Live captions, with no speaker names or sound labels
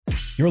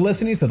You're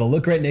listening to the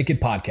Look Great Naked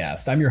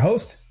podcast. I'm your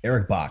host,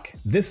 Eric Bach.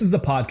 This is the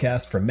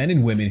podcast for men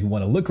and women who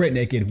want to look great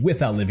naked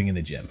without living in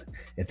the gym.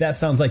 If that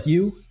sounds like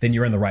you, then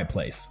you're in the right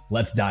place.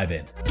 Let's dive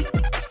in.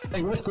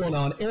 Hey, what's going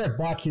on? Eric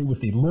Bach here with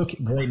the Look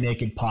Great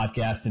Naked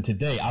podcast, and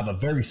today I have a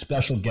very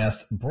special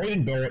guest,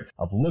 Braydon Barrett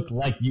of Look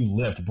Like You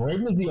Lift.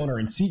 Braydon is the owner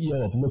and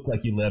CEO of Look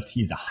Like You Lift.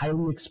 He's a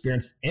highly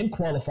experienced and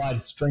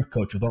qualified strength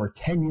coach with over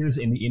 10 years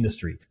in the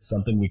industry,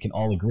 something we can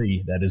all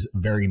agree that is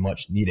very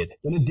much needed.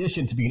 In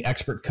addition to being an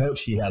expert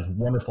coach, he has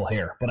wonderful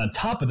hair. But on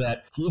top of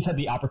that, he has had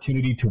the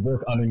opportunity to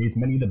work underneath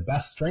many of the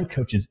best strength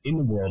coaches in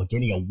the world,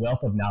 gaining a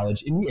wealth of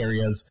knowledge in the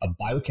areas of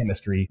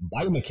biochemistry,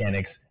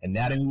 biomechanics,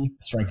 anatomy,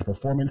 strength and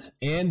performance,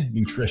 and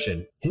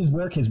nutrition. His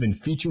work has been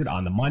featured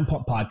on the Mind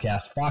Pump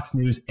podcast, Fox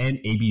News, and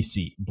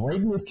ABC.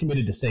 Braydon is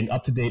committed to staying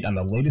up to date on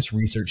the latest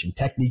research and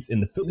techniques in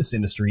the fitness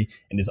industry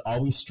and is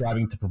always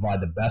striving to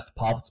provide the best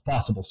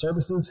possible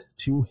services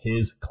to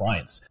his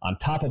clients. On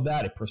top of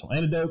that, a personal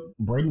anecdote,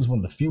 Braydon is one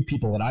of the few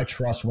people that I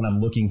trust when I'm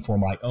looking for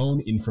my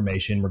own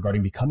information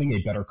regarding becoming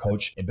a better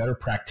coach, a better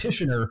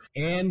practitioner,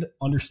 and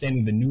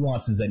understanding the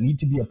nuances that need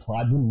to be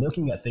applied when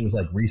looking at things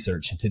like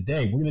research. And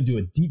today, we're going to do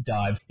a deep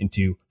dive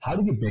into how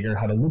to get bigger,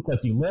 how to look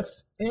like you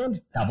lift,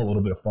 and have a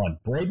little bit of fun.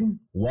 Braydon,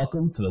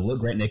 welcome to the Look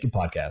Great Naked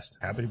podcast.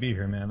 Happy to be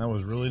here, man. That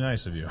was really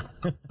nice of you.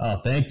 Oh,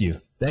 thank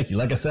you. Thank you.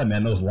 Like I said,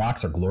 man, those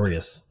locks are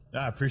glorious.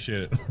 I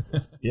appreciate it.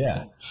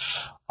 Yeah.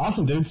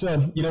 Awesome, dude.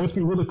 So, it's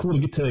been really cool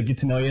to get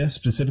to know you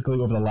specifically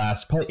over the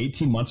last probably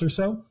 18 months or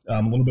so,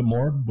 a little bit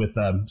more with,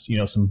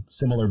 some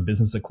similar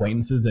business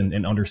acquaintances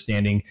and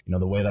understanding,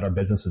 the way that our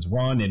business is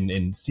run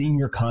and seeing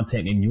your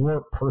content and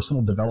your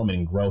personal development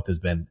and growth has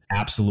been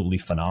absolutely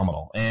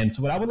phenomenal. And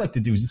so what I would like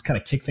to do is just kind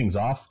of kick things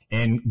off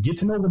and get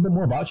to know a little bit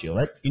more about you,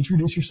 right?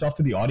 Introduce yourself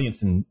to the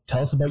audience and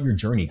tell us about your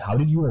journey. How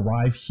did you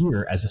arrive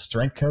here as a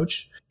strength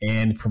coach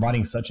and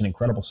providing such an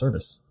incredible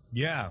service?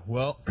 Yeah,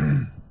 well,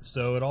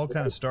 so it all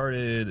kind of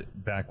started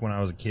back when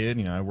I was a kid.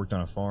 I worked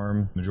on a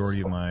farm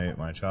majority of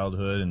my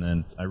childhood, and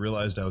then I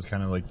realized I was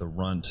kind of like the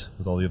runt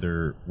with all the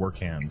other work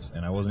hands,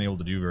 and I wasn't able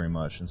to do very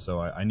much. And so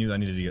I knew I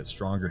needed to get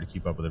stronger to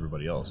keep up with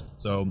everybody else.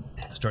 So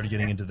I started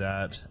getting into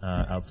that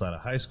outside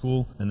of high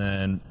school, and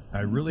then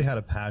I really had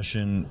a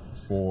passion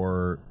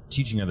for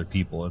teaching other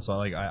people. And so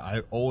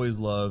I always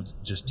loved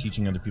just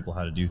teaching other people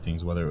how to do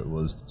things, whether it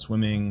was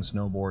swimming,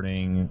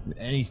 snowboarding,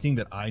 anything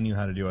that I knew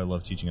how to do. I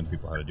loved teaching other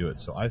people how to do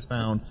it. So I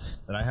found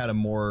that I had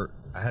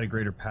a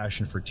greater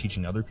passion for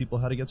teaching other people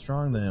how to get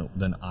strong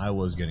than I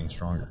was getting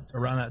stronger.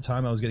 Around that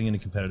time, I was getting into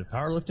competitive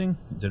powerlifting,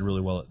 did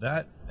really well at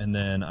that. And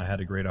then I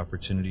had a great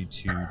opportunity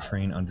to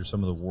train under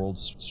some of the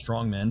world's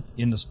strongmen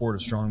in the sport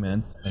of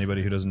strongmen.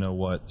 Anybody who doesn't know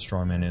what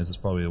strongman is, it's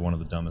probably one of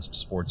the dumbest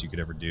sports you could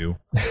ever do.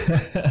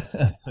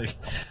 Like,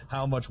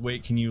 how much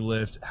weight can you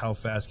lift? How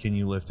fast can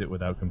you lift it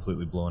without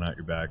completely blowing out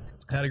your back?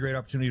 I had a great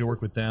opportunity to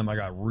work with them. I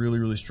got really,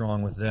 really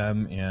strong with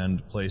them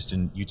and placed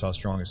in Utah's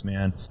Strongest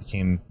Man.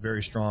 Became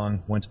very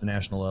strong, went to the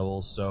national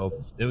level.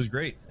 So it was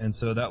great. And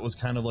so that was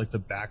kind of like the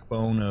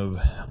backbone of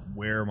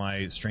where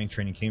my strength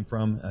training came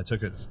from. I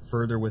took it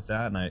further with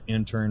that, and I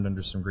interned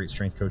under some great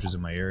strength coaches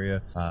in my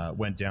area.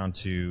 Went down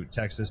to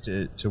Texas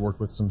to work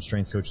with some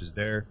strength coaches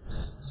there.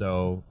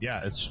 So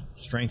yeah,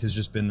 strength has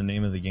just been the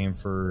name of the game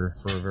for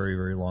a very,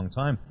 very long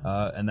time.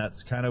 And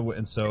that's kind of,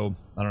 and so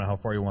I don't know how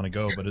far you want to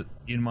go, but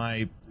in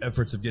my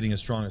efforts of getting as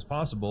strong as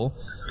possible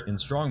in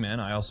strongman,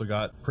 I also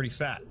got pretty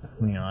fat.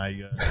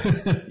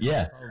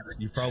 Yeah.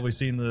 You've probably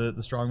seen the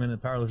strongmen and the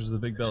powerlifters with the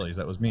big bellies.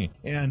 That was me.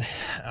 And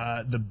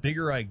the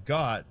bigger I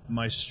got,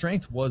 my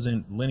strength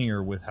wasn't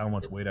linear with how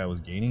much weight I was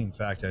gaining. In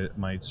fact,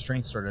 my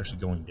strength started actually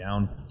going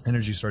down.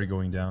 Energy started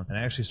going down, and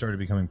I actually started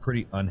becoming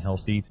pretty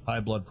unhealthy. High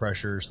blood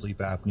pressure, sleep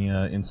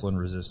apnea, insulin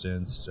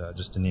resistance,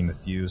 just to name a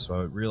few.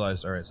 So I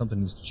realized, all right, something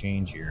needs to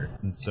change here.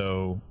 And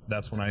so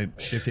that's when I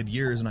shifted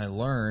gears and I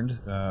learned,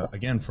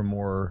 again, from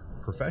more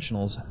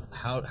professionals,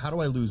 how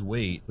do I lose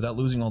weight without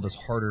losing all this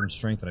hard-earned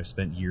strength that I've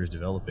spent years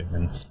developing,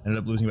 and ended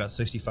up losing about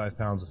 65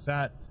 pounds of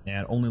fat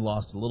and only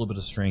lost a little bit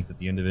of strength at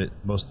the end of it.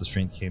 Most of the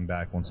strength came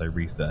back once I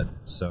refed.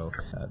 So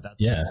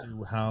that's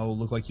how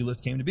Look Like You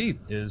Lift came to be,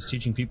 is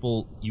teaching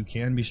people you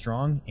can be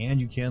strong and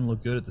you can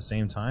look good at the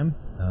same time.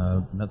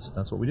 And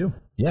that's what we do.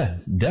 Yeah,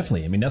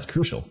 definitely. I mean, that's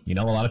crucial. A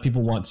lot of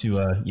people want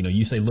to,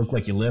 you say look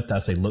like you lift, I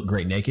say look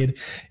great naked.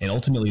 And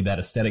ultimately that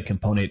aesthetic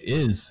component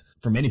is,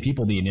 for many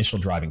people, the initial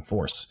driving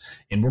force.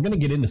 And we're going to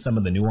get into some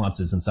of the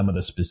nuances and some of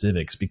the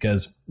specifics,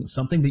 because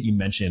something that you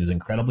mentioned is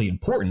incredibly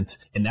important.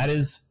 And that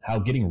is how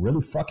getting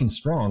really fucking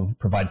strong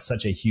provides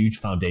such a huge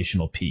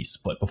foundational piece.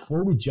 But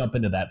before we jump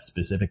into that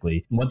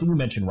specifically, one thing you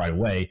mentioned right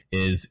away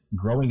is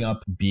growing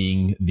up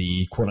being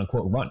the quote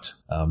unquote runt.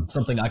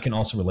 Something I can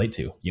also relate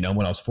to.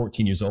 When I was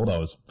 14 years old, I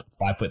was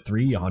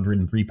 5'3",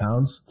 103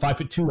 pounds,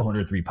 5'2",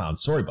 103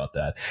 pounds. Sorry about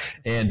that.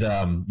 And,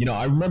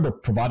 I remember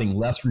providing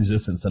less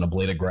resistance than a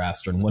blade of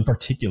grass during one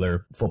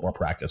particular football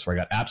practice where I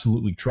got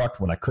absolutely trucked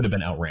when I could have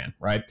been outran.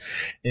 Right.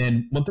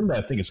 And one thing that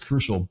I think is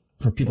crucial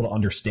for people to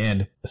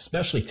understand,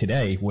 especially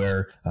today,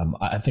 where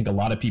I think a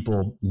lot of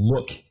people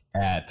look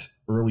at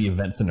early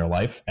events in their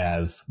life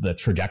as the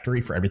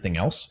trajectory for everything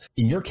else.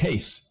 In your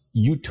case,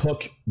 you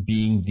took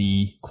being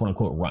the quote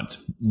unquote runt,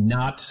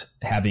 not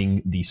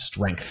having the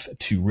strength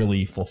to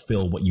really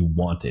fulfill what you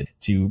wanted,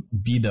 to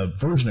be the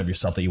version of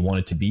yourself that you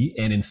wanted to be.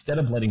 And instead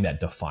of letting that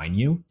define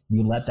you,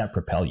 you let that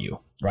propel you,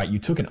 right? You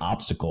took an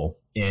obstacle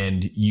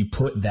and you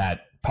put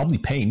that probably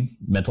pain,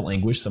 mental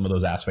anguish, some of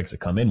those aspects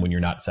that come in when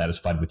you're not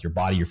satisfied with your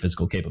body, your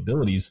physical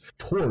capabilities,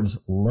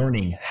 towards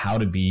learning how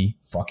to be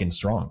fucking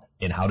strong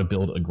and how to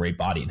build a great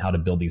body and how to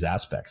build these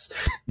aspects.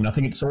 And I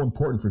think it's so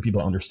important for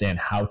people to understand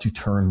how to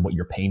turn what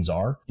your pains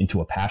are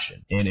into a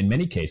passion. And in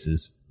many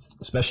cases,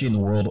 especially in the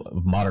world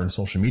of modern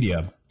social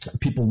media,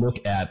 people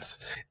look at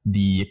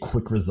the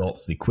quick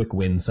results, the quick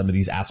wins, some of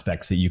these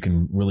aspects that you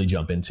can really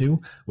jump into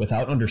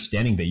without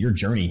understanding that your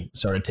journey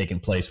started taking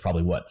place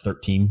probably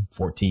 13,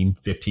 14,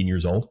 15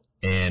 years old,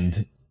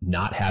 and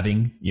not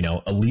having,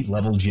 elite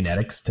level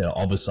genetics to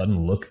all of a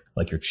sudden look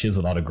like you're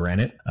chiseled out of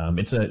granite.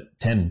 It's a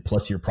 10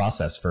 plus year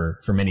process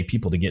for many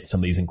people to get some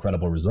of these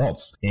incredible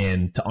results.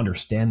 And to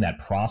understand that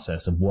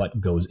process of what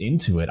goes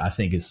into it, I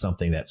think is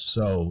something that's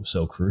so,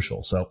 so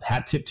crucial. So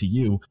hat tip to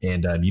you.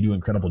 And you do an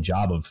incredible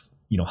job of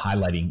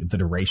highlighting the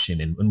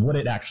duration and what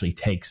it actually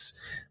takes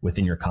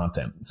within your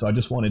content. So I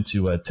just wanted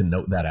to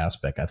note that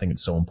aspect. I think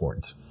it's so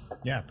important.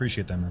 Yeah,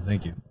 appreciate that, man.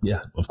 Thank you.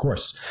 Yeah, of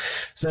course.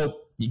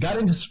 So you got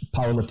into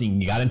powerlifting,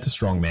 you got into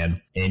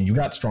strongman, and you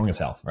got strong as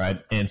hell, right?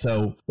 And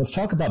so let's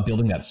talk about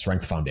building that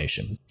strength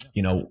foundation.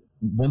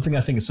 One thing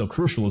I think is so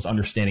crucial is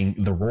understanding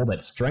the role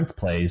that strength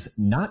plays,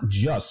 not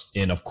just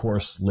in, of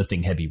course,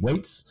 lifting heavy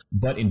weights,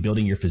 but in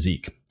building your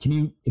physique. Can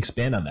you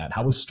expand on that?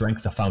 How is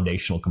strength a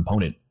foundational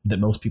component that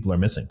most people are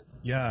missing?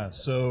 Yeah,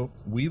 so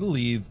we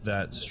believe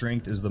that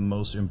strength is the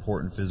most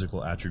important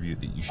physical attribute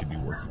that you should be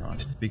working on,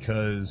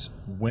 because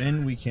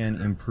when we can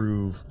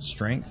improve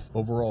strength,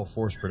 overall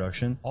force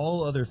production,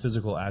 all other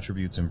physical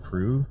attributes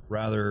improve.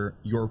 Rather,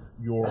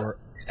 your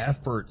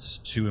efforts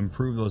to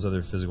improve those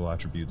other physical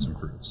attributes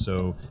improve.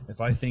 So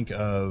if I think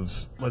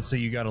of, let's say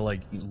you got to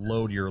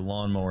load your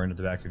lawnmower into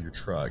the back of your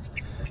truck.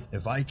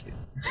 If I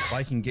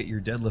can get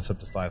your deadlift up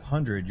to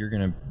 500, you're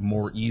going to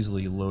more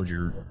easily load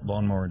your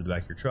lawnmower into the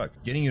back of your truck.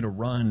 Getting you to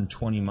run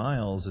 20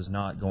 miles is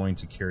not going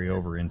to carry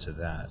over into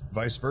that.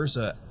 Vice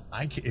versa.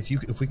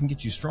 If we can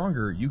get you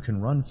stronger, you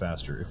can run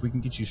faster. If we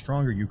can get you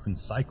stronger, you can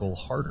cycle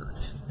harder.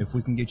 If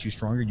we can get you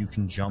stronger, you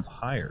can jump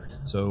higher.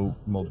 So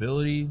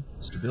mobility,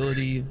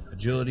 stability,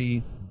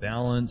 agility,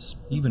 balance,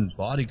 even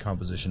body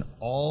composition,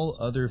 all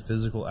other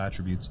physical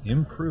attributes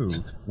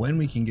improve when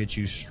we can get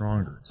you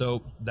stronger.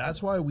 So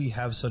that's why we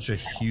have such a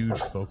huge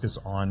focus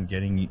on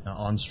getting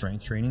on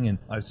strength training. And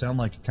I sound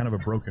like kind of a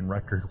broken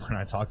record when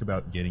I talk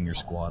about getting your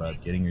squat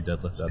up, getting your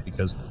deadlift up,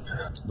 because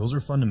those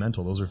are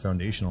fundamental, those are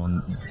foundational,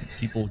 and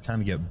people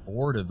kind of get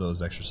bored of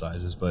those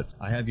exercises. But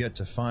I have yet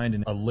to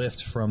find a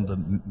lift from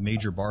the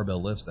major barbell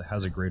lifts that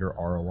has a greater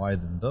ROI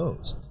than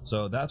those.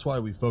 So that's why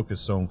we focus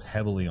so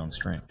heavily on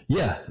strength.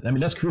 Yeah, I mean,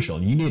 that's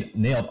crucial. You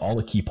nailed all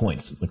the key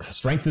points. Like,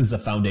 strength is a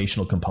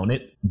foundational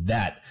component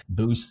that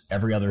boosts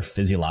every other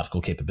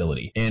physiological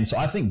capability. And so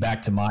I think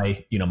back to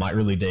my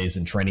early days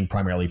in training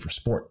primarily for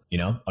sport,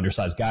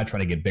 undersized guy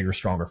trying to get bigger,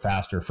 stronger,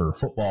 faster for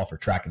football, for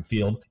track and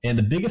field. And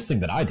the biggest thing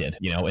that I did,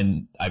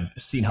 and I've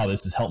seen how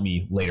this has helped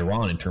me later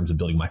on in terms of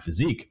building my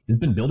physique, has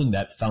been building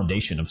that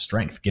foundation of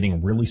strength,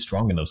 getting really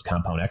strong in those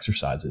compound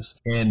exercises.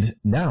 And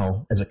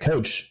now as a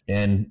coach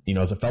and,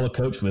 as a fellow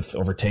coach with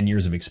over 10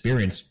 years of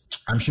experience,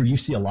 I'm sure you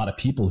see a lot of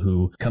people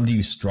who come to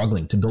you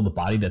struggling to build the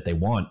body that they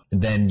want.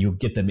 And then you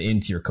get them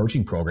into your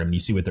coaching program and you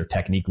see what their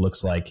technique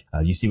looks like.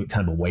 You see what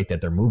kind of a weight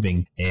that they're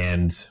moving.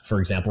 And for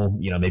example,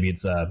 maybe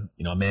it's a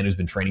man who's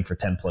been training for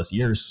 10 plus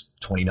years,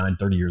 29,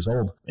 30 years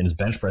old, and his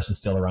bench press is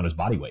still around his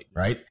body weight,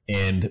 right?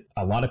 And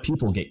a lot of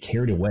people get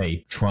carried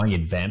away trying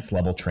advanced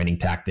level training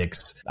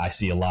tactics. I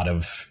see a lot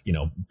of,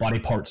 body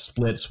part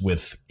splits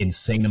with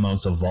insane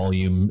amounts of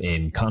volume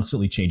and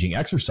constantly changing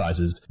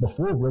exercises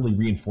before really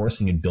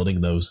reinforcing and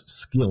building those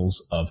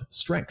skills of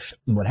strength.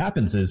 And what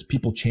happens is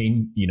people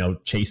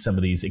chase some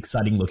of these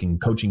exciting looking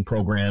coaching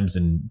programs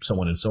and so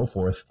on and so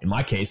forth. In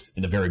my case,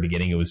 in the very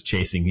beginning, it was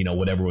chasing,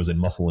 whatever was in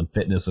Muscle and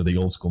Fitness or the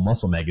old school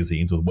muscle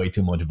magazines with way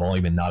too much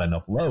volume and not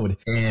enough load.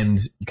 And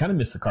you kind of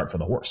miss the cart for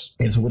the horse.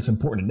 And so what's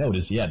important to note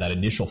is, that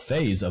initial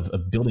phase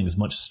of building as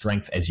much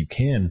strength as you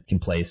can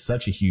play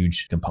such a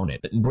huge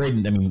component. And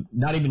Braydon, I mean,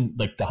 not even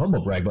like to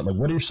humble brag, but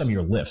what are some of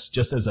your lifts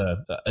just as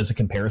a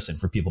comparison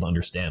for people to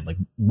understand? Like,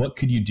 what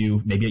could you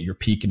do maybe at your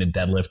peak in a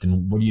deadlift,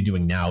 and what are you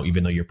doing now,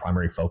 even though your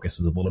primary focus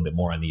is a little bit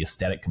more on the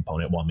aesthetic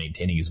component while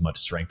maintaining as much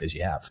strength as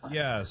you have?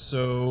 Yeah,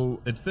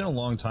 so it's been a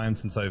long time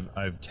since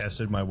I've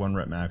tested my 1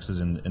 rep maxes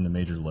in the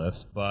major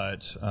lifts,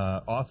 but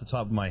off the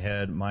top of my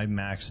head, my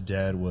max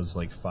dead was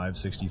like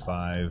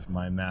 565.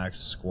 My max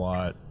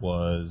squat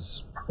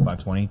was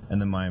 520,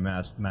 and then my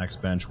max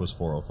bench was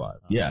 405.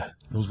 Yeah.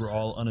 Those were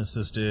all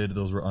unassisted.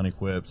 Those were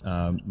unequipped.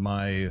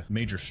 My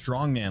major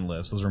strongman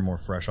lifts, those are more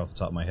fresh off the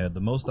top of my head.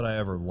 The most that I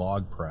ever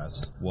log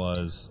pressed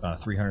was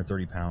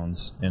 330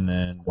 pounds. And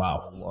then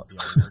wow,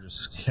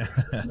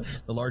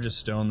 the largest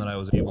stone that I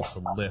was able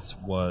to lift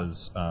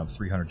was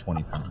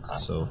 320 pounds.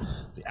 So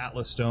the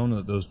Atlas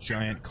stone, those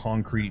giant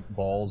concrete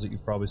balls that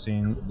you've probably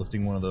seen,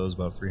 lifting one of those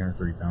about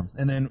 330 pounds.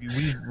 And then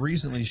we've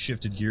recently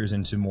shifted gears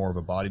into more of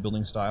a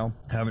bodybuilding style.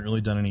 Haven't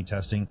really done any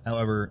testing.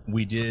 However,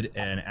 we did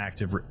an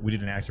active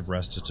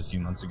rest just a few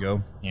months ago,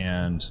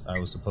 and I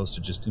was supposed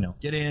to just,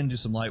 get in, do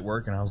some light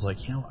work, and I was like,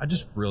 I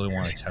just really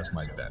want to test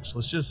my bench.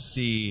 Let's just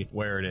see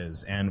where it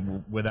is.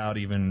 And without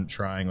even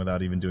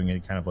doing any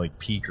kind of like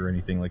peak or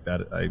anything like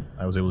that,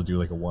 I was able to do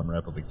like a 1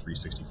 rep of like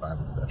 365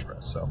 on the bench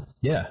press. So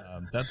yeah,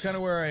 that's kind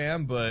of where I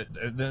am, but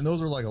then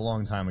those were like a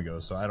long time ago,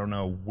 so I don't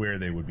know where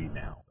they would be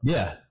now.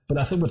 Yeah. But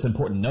I think what's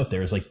important to note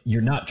there is like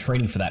you're not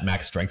training for that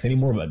max strength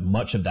anymore, but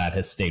much of that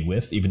has stayed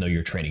with, even though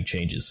your training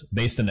changes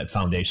based on that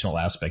foundational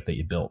aspect that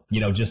you built.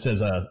 Just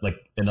as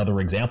another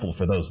example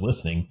for those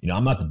listening,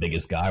 I'm not the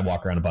biggest guy. I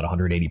walk around about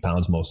 180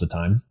 pounds most of the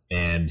time.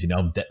 And,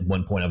 at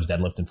one point I was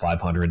deadlifting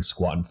 500,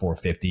 squatting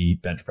 450,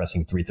 bench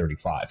pressing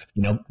 335.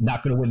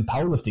 Not going to win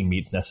powerlifting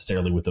meets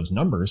necessarily with those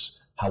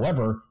numbers.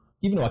 However,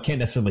 even though I can't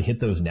necessarily hit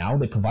those now,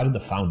 they provided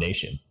the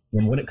foundation.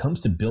 And when it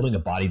comes to building a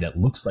body that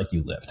looks like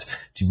you lift,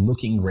 to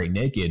looking great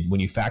naked, when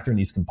you factor in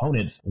these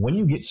components, when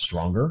you get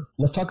stronger,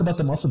 let's talk about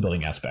the muscle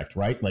building aspect,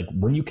 right? Like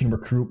when you can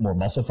recruit more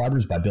muscle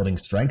fibers by building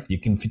strength, you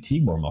can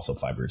fatigue more muscle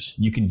fibers.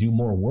 You can do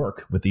more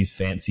work with these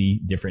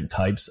fancy different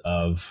types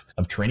of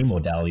training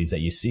modalities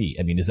that you see.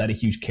 I mean, is that a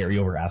huge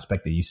carryover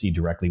aspect that you see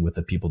directly with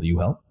the people that you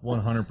help?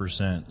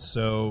 100%.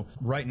 So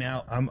right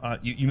now,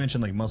 you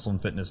mentioned like muscle and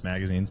fitness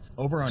magazines.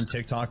 Over on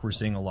TikTok, we're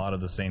seeing a lot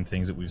of the same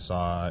things that we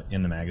saw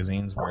in the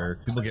magazines where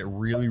people get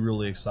really,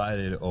 really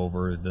excited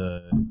over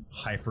the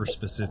hyper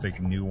specific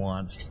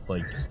nuanced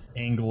like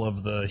angle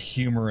of the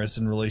humerus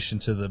in relation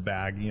to the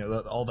bag,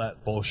 all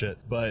that bullshit.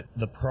 But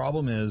the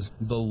problem is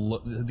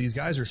these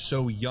guys are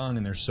so young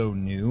and they're so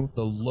new.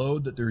 The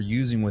load that they're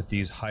using with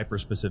these hyper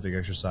specific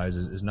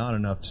exercises is not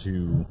enough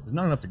to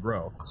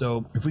grow.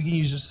 So if we can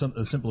use just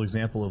a simple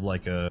example of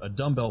like a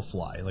dumbbell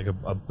fly, like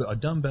a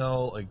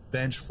dumbbell like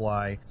bench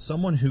fly,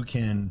 someone who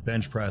can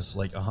bench press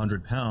like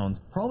 100 pounds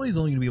probably is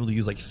only going to be able to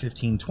use like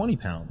 15-20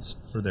 pounds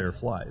for their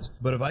flies.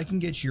 But if I can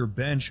get your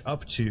bench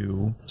up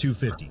to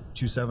 250,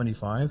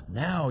 275,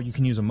 now you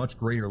can use a much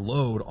greater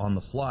load on the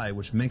fly,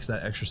 which makes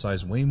that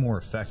exercise way more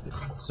effective.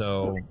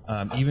 So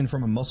even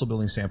from a muscle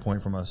building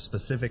standpoint, from a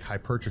specific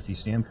hypertrophy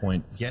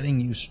standpoint, getting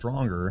you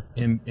stronger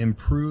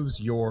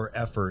improves your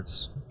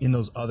efforts in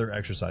those other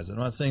exercises. I'm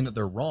not saying that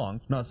they're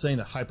wrong. I'm not saying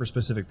that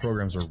hyper-specific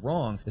programs are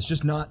wrong. It's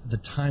just not the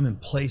time and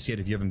place yet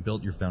if you haven't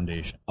built your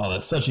foundation. Oh,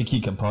 that's such a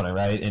key component,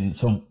 right? And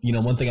so,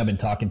 one thing I've been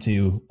talking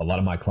to a lot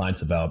of my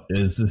clients about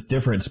is this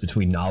difference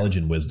between knowledge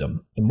and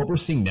wisdom. And what we're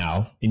seeing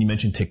now, and you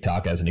mentioned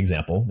TikTok as an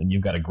example, and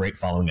you've got a great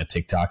following on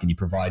TikTok, and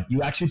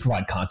you actually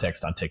provide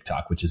context on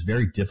TikTok, which is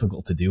very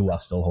difficult to do while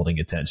still holding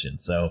attention.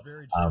 So it's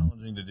very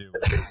challenging to do.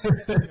 I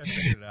think I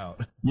figured it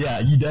out. Yeah,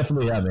 you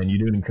definitely have, man. You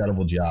do an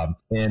incredible job.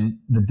 And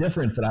the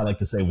difference that I like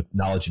to say with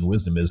knowledge and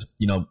wisdom is,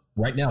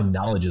 right now,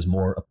 knowledge is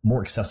more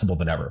accessible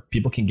than ever.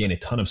 People can gain a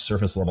ton of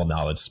surface level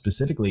knowledge,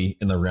 specifically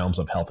in the realms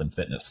of health and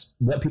fitness.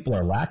 What people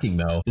are lacking,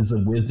 though, is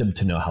the wisdom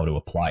to know how to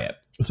apply it.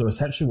 So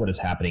essentially what is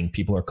happening,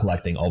 people are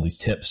collecting all these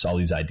tips, all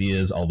these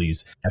ideas, all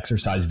these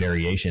exercise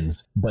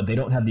variations, but they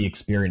don't have the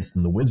experience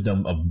and the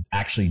wisdom of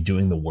actually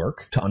doing the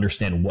work to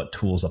understand what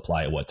tools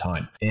apply at what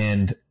time.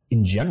 And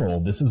in general,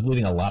 this is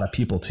leading a lot of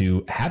people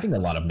to having a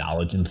lot of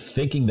knowledge and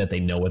thinking that they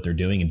know what they're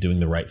doing and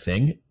doing the right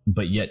thing,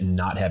 but yet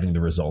not having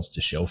the results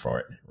to show for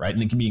it, right?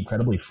 And it can be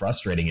incredibly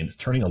frustrating, and it's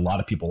turning a lot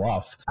of people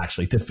off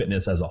actually to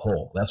fitness as a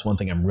whole. That's one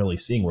thing I'm really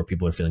seeing where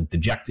people are feeling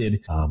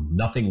dejected.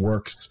 Nothing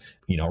works,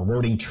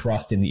 eroding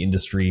trust in the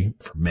industry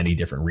for many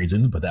different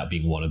reasons, but that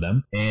being one of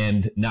them,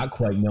 and not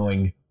quite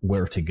knowing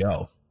where to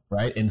go.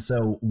 Right. And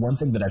so one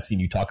thing that I've seen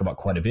you talk about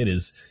quite a bit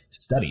is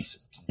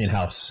studies, and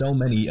how so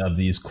many of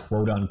these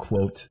quote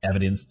unquote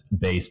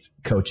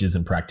evidence-based coaches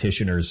and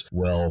practitioners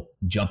will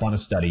jump on a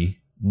study,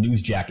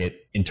 news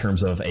jacket in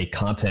terms of a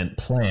content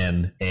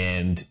plan,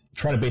 and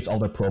try to base all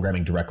their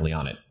programming directly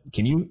on it.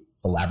 Can you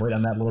elaborate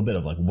on that a little bit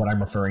of like what I'm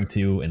referring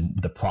to and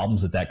the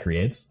problems that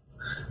creates?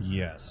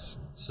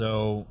 Yes.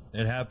 So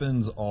it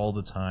happens all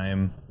the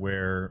time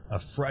where a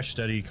fresh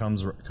study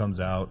comes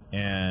out,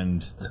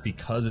 and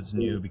because it's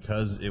new,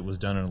 because it was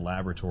done in a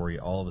laboratory,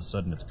 all of a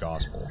sudden it's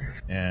gospel,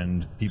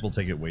 and people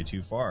take it way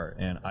too far.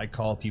 And I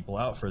call people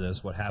out for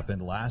this. What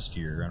happened last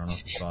year, I don't know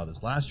if you saw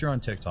this, last year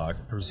on TikTok,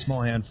 there was a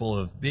small handful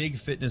of big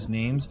fitness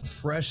names.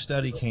 Fresh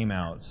study came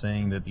out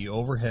saying that the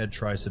overhead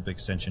tricep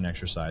extension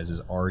exercises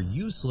are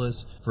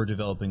useless for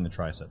developing the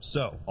triceps.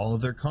 So all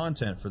of their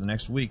content for the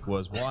next week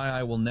was why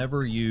I will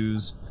never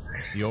use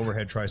the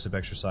overhead tricep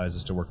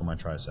exercises to work on my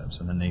triceps.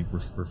 And then they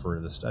refer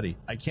to the study.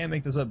 I can't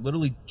make this up.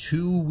 Literally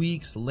 2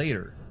 weeks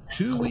later,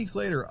 2 weeks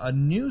later, a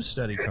new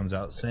study comes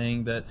out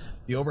saying that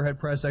the overhead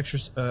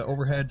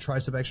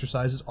tricep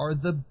exercises are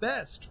the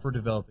best for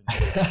developing.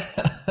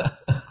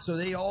 So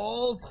they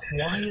all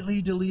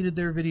quietly deleted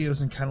their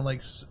videos and kind of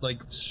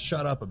like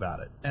shut up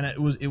about it. And it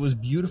was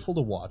beautiful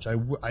to watch.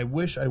 I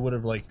wish I would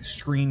have like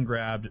screen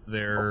grabbed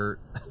their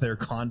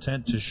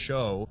content to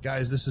show,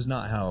 guys, this is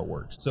not how it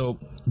works. So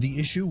the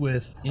issue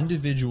with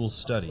individual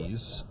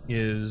studies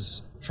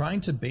is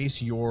trying to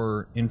base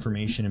your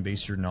information and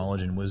base your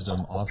knowledge and wisdom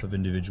off of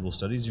individual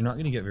studies. You're not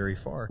going to get very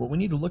far. What we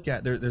need to look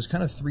at, there's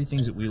kind of three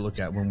things that we look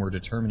at when we're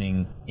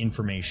determining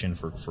information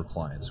for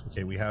clients.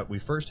 Okay, we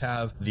first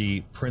have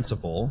the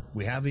principle,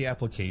 we have the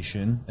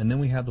application, and then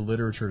we have the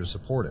literature to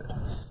support it.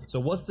 So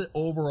what's the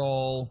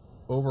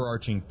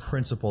overarching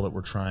principle that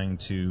we're trying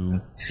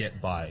to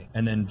get by?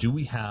 And then do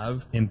we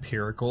have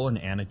empirical and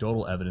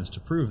anecdotal evidence to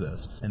prove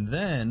this? And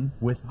then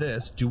with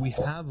this, do we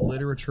have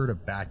literature to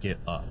back it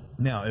up?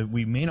 Now,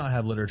 we may not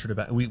have literature to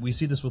back. We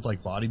see this with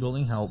like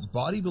bodybuilding, how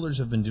bodybuilders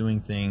have been doing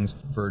things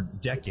for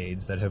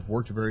decades that have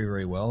worked very,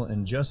 very well.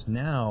 And just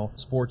now,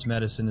 sports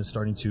medicine is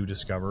starting to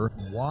discover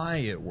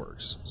why it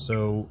works.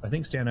 So I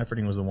think Stan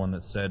Efferding was the one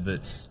that said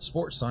that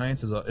sports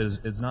science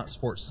is not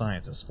sports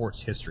science, it's sports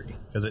history.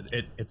 Because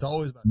it's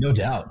always about... No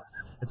doubt.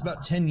 It's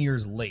about 10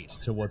 years late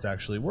to what's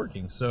actually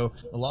working. So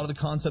a lot of the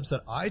concepts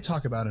that I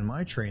talk about in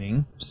my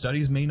training,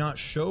 studies may not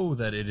show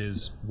that it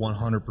is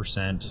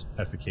 100%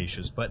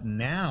 efficacious, but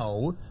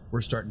now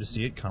we're starting to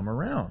see it come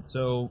around.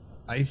 So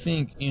I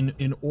think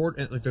in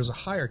order, like there's a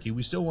hierarchy.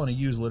 We still want to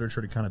use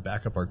literature to kind of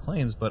back up our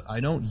claims, but I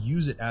don't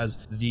use it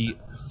as the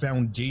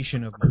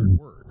foundation of my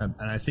work. And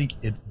I think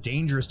it's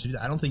dangerous to do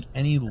that. I don't think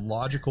any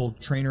logical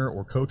trainer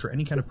or coach or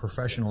any kind of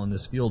professional in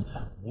this field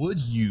would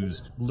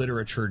use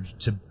literature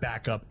to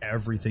back up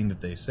everything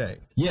that they say.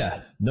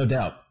 Yeah, no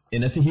doubt.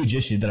 And that's a huge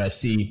issue that I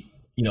see,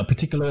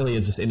 particularly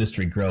as this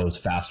industry grows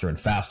faster and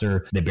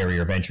faster. The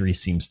barrier of entry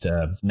seems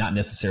to not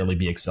necessarily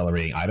be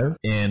accelerating either.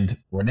 And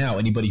we're now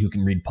anybody who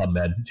can read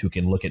PubMed, who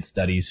can look at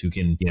studies, who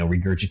can,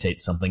 regurgitate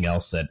something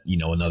else that,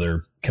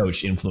 another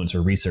coach,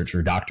 influencer,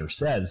 researcher, doctor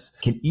says,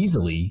 can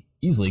easily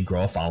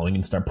grow a following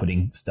and start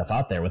putting stuff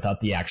out there without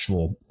the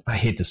actual, I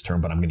hate this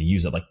term, but I'm going to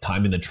use it, like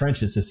time in the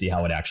trenches to see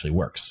how it actually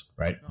works,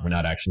 right? We're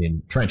not actually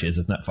in trenches.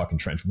 It's not fucking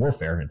trench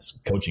warfare.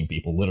 It's coaching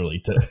people literally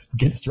to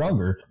get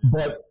stronger.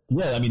 But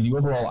yeah, the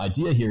overall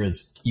idea here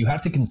is you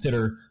have to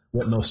consider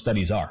what most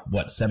studies are.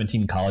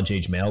 17 college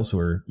age males who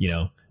are,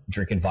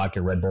 drinking vodka,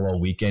 Red Bull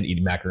all weekend,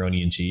 eating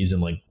macaroni and cheese and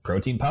like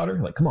protein powder.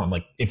 Like, come on.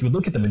 Like if you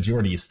look at the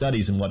majority of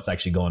studies and what's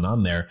actually going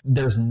on there,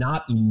 there's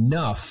not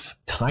enough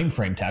time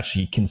frame to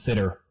actually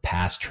consider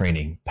past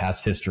training,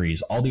 past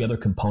histories, all the other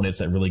components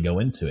that really go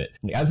into it.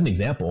 As an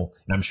example,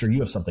 and I'm sure you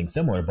have something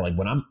similar, but like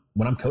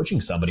when I'm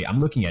coaching somebody, I'm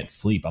looking at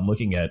sleep, I'm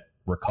looking at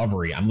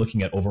recovery, I'm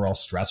looking at overall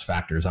stress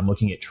factors, I'm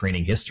looking at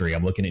training history,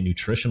 I'm looking at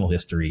nutritional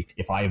history.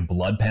 If I have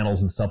blood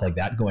panels and stuff like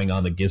that going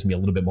on that gives me a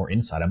little bit more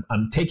insight,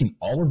 I'm taking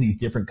all of these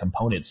different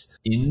components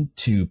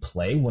into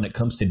play when it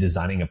comes to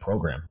designing a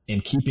program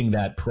and keeping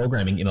that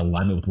programming in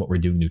alignment with what we're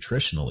doing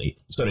nutritionally.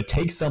 So to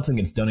take something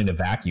that's done in a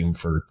vacuum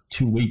for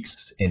 2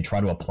 weeks and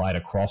try to apply it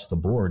across the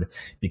board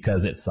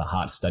because it's the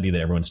hot study that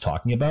everyone's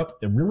talking about,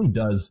 it really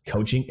does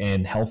coaching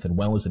and health and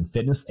wellness and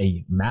fitness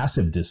a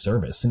massive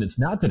disservice. And it's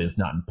not that it's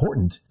not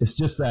important, it's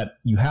just that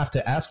you have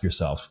to ask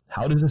yourself,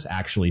 how does this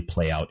actually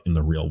play out in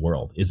the real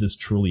world? Is this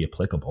truly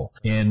applicable?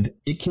 And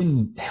it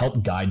can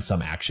help guide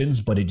some actions,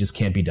 but it just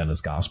can't be done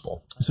as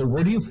gospel. So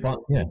where do you find?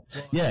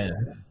 Yeah.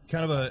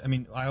 Kind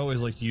of I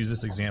always like to use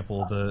this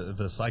example,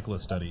 the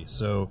cyclist study.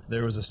 So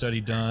there was a study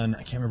done,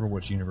 I can't remember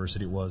which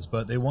university it was,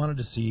 but they wanted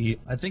to see,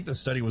 I think the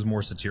study was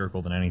more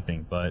satirical than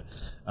anything, but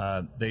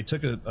they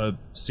took a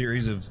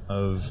series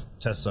of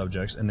test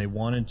subjects and they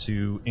wanted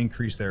to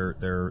increase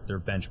their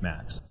bench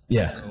max.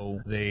 Yeah.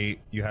 So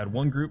you had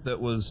one group that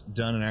was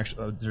done an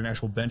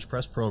actual bench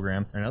press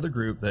program, and another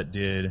group that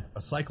did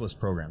a cyclist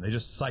program. They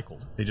just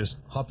cycled. They just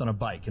hopped on a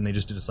bike and they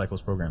just did a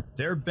cyclist program.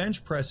 Their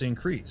bench press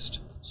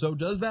increased. So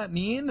does that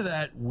mean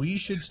that we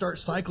should start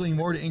cycling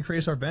more to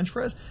increase our bench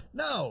press?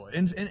 No.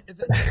 And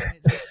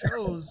it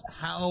shows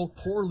how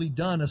poorly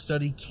done a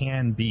study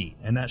can be,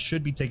 and that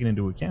should be taken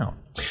into account.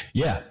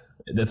 Yeah,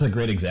 that's a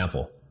great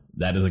example.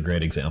 That is a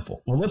great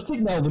example. Well, let's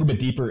dig now a little bit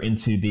deeper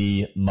into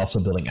the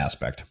muscle building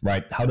aspect,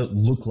 right? How to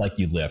look like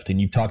you lift. And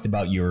you've talked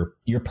about your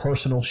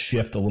personal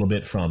shift a little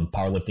bit from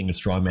powerlifting and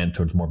strongman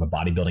towards more of a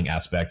bodybuilding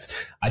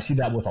aspect. I see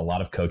that with a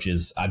lot of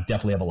coaches. I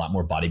definitely have a lot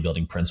more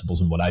bodybuilding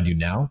principles in what I do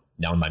now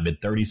in my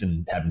mid-30s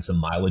and having some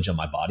mileage on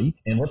my body.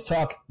 And let's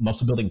talk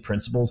muscle building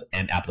principles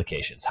and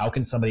applications. How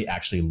can somebody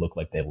actually look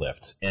like they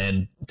lift?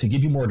 And to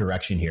give you more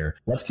direction here,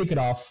 let's kick it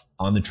off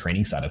on the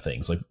training side of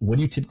things. Like, what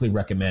do you typically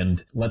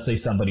recommend? Let's say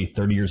somebody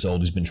 30 years old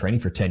who's been training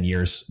for 10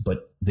 years,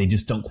 but they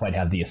just don't quite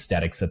have the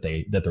aesthetics that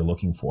they're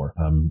looking for.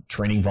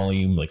 Training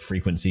volume, like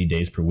frequency,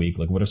 days per week,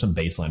 like what are some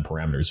baseline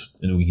parameters?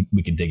 And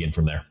we can dig in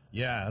from there.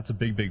 Yeah, that's a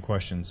big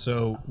question.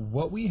 So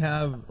what we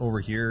have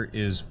over here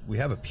is we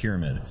have a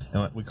pyramid,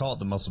 and we call it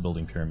the muscle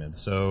building pyramid.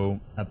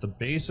 So at the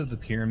base of the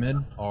pyramid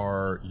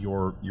are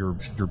your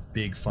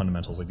big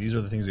fundamentals. Like these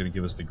are the things that are going to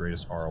give us the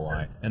greatest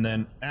ROI. And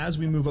then as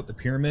we move up the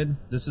pyramid,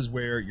 this is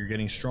where you're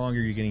getting stronger,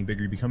 you're getting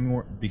bigger,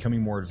 you're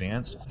becoming more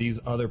advanced. These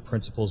other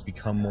principles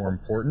become more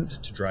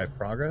important to drive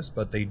progress,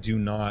 but they do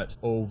not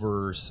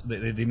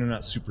they do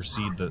not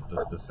supersede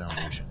the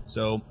foundation.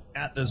 So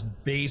at this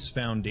base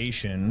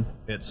foundation,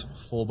 it's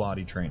full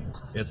body training.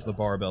 It's the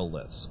barbell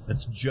lifts.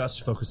 It's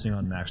just focusing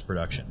on max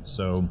production.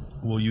 So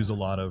we'll use a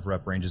lot of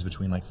rep ranges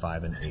between like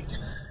 5 and 8.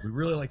 We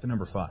really like the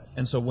number 5.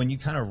 And so when you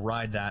kind of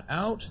ride that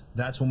out,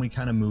 that's when we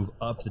kind of move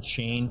up the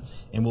chain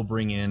and we'll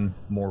bring in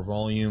more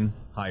volume,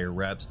 higher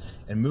reps,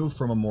 and move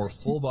from a more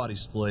full body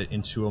split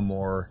into a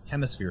more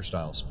hemisphere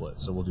style split.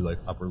 So we'll do like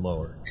upper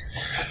lower.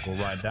 We'll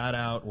ride that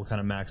out. We'll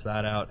kind of max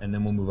that out. And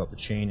then we'll move up the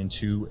chain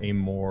into a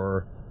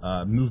more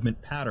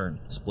movement pattern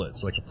split,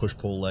 so like a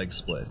push-pull leg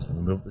split. And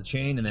we move up the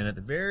chain, and then at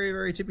the very,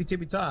 very tippy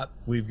top,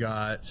 we've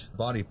got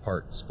body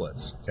part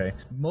splits. Okay,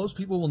 most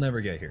people will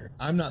never get here.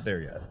 I'm not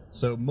there yet.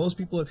 So most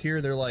people up here,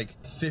 they're like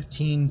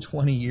 15,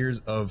 20 years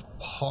of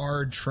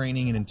hard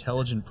training and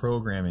intelligent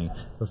programming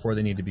before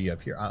they need to be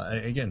up here.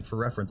 Again, for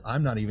reference,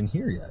 I'm not even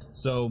here yet.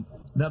 So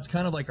that's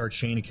kind of like our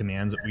chain of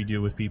commands that we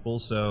do with people.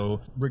 So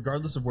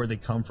regardless of where they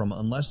come from,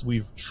 unless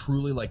we've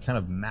truly like kind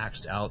of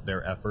maxed out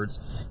their efforts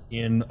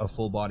in a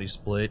full body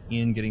split,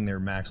 in getting their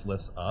max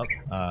lifts up,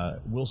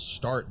 we'll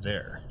start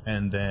there.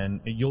 And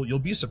then you'll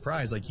be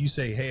surprised. Like you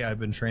say, hey, I've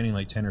been training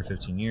like 10 or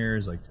 15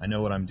 years. Like I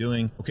know what I'm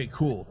doing. Okay,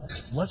 cool.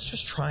 Let's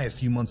just try a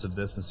few months of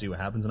this and see what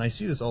happens. And I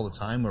see this all the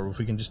time where if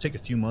we can just take a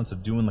few months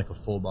of doing like a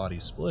full body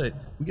split,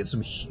 we get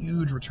some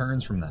huge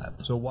returns from that.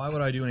 So why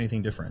would I do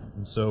anything different?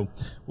 And so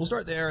we'll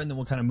start there, and then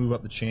we'll kind of move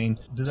up the chain.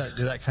 Did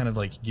that kind of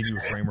like give you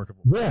a framework of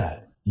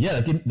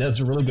that's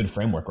a really good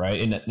framework, right?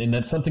 And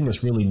that's something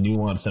that's really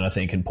nuanced and I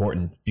think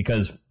important,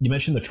 because you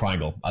mentioned the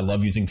triangle. I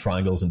love using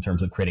triangles in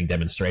terms of creating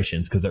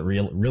demonstrations because it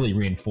really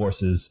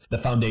reinforces the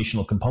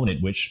foundational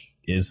component, which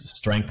is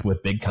strength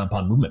with big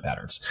compound movement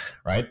patterns,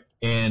 right?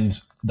 And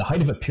the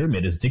height of a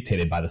pyramid is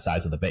dictated by the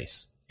size of the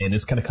base. And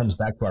this kind of comes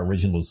back to our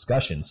original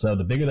discussion. So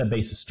the bigger that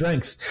base of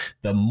strength,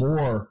 the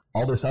more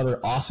all this other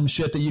awesome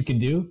shit that you can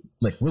do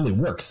like really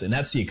works. And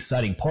that's the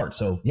exciting part.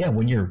 So yeah,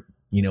 when you're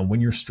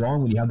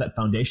strong, when you have that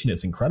foundation,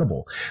 it's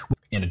incredible.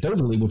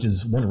 Anecdotally, which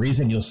is one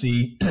reason you'll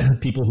see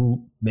people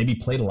who maybe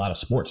played a lot of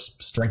sports,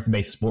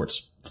 strength-based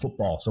sports,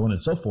 football, so on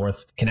and so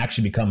forth, can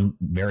actually become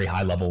very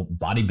high-level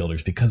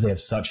bodybuilders because they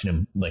have such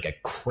a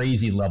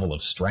crazy level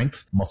of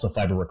strength, muscle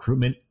fiber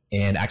recruitment,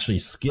 and actually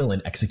skill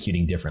in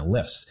executing different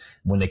lifts.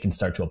 When they can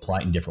start to apply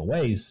it in different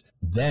ways,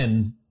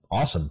 then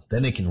awesome.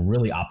 Then they can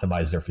really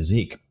optimize their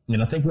physique.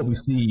 And I think what we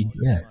see,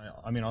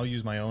 I mean, I'll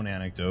use my own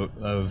anecdote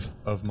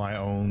of my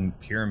own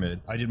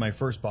pyramid. I did my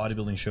first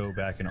bodybuilding show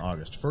back in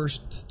August.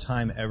 First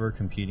time ever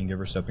competing,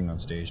 ever stepping on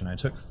stage. And I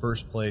took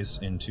first place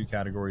in 2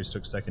 categories,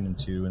 took second in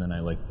 2, and then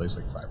I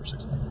placed 5 or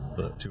 6 in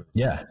the 2.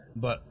 Yeah.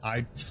 But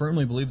I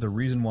firmly believe the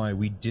reason why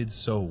we did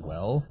so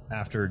well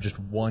after just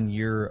 1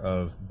 year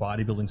of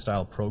bodybuilding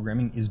style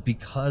programming is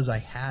because I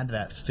had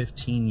that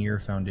 15-year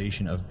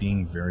foundation of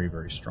being very,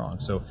 very strong.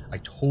 So I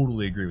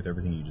totally agree with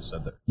everything you just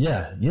said there.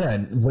 Yeah.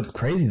 And what's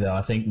crazy though,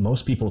 I think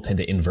most people tend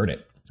to invert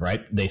it,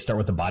 right? They start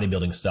with the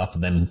bodybuilding stuff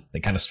and then they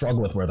kind of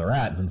struggle with where they're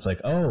at. And it's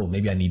like, oh,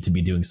 maybe I need to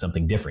be doing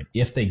something different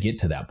if they get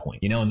to that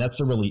point, and that's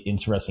a really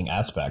interesting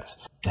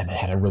aspect. And I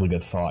had a really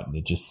good thought and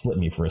it just slipped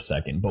me for a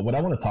second. But what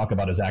I want to talk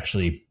about is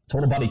actually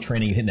total body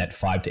training hitting that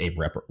 5 to 8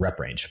 rep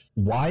range.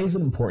 Why is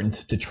it important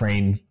to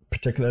train,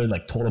 particularly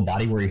like total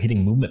body, where you're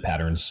hitting movement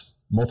patterns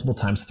multiple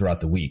times throughout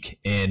the week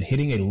and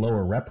hitting a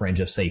lower rep range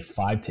of say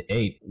 5 to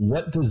 8?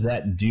 What does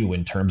that do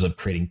in terms of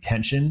creating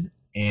tension?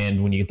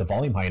 And when you get the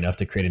volume high enough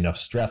to create enough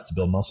stress to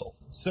build muscle?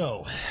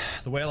 So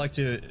the way I like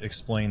to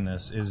explain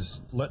this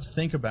is, let's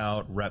think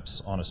about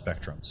reps on a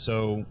spectrum.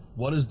 So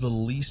what is the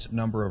least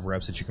number of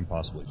reps that you can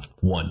possibly do?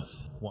 1.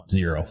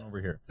 0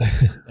 over here.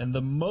 And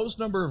the most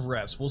number of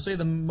reps, we'll say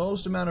the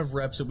most amount of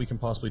reps that we can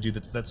possibly do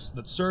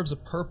that serves a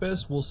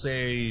purpose, we'll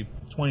say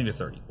 20 to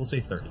 30. We'll say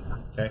 30.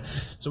 Okay.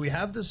 So we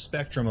have this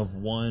spectrum of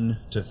 1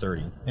 to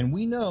 30. And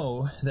we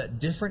know that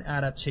different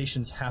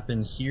adaptations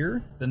happen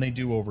here than they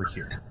do over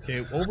here.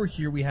 Okay. Over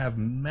here we have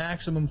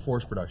maximum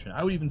force production.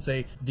 I would even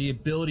say the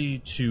ability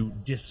to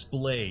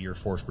display your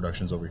force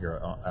production is over here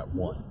at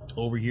 1.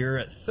 Over here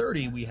at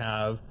 30, we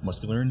have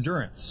muscular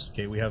endurance.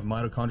 Okay. We have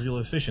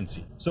mitochondrial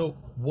efficiency. So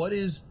what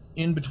is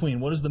in between?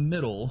 What is the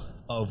middle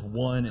of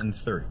 1 and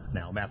 30?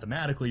 Now,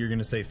 mathematically, you're going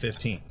to say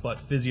 15, but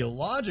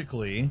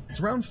physiologically, it's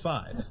around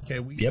 5. Okay,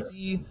 we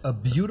see a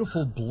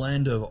beautiful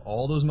blend of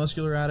all those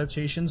muscular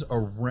adaptations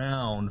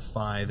around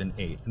 5 and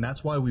 8. And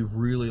that's why we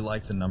really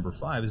like the number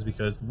 5, is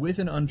because with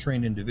an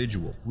untrained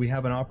individual, we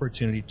have an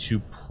opportunity to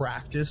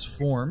practice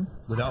form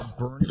without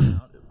burning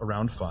out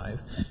around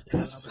 5.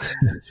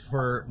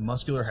 For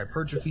muscular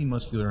hypertrophy,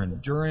 muscular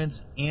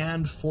endurance,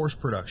 and force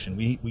production.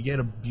 We get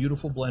a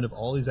beautiful blend of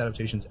all these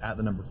adaptations at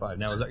the number 5.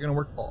 Now, is that going to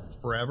work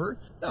forever?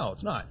 No,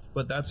 it's not.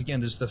 But that's,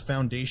 again, just the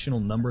foundational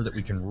number that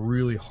we can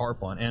really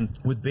harp on. And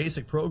with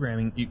basic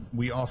programming,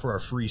 we offer our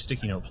free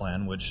sticky note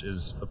plan, which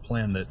is a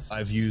plan that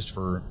I've used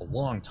for a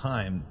long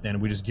time,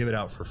 and we just give it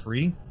out for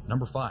free.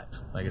 Number 5,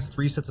 like it's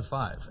 3 sets of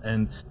 5,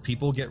 and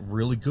people get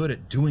really good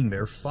at doing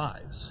their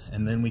 5s,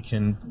 and then we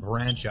can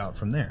branch out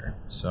from there.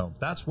 So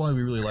that's why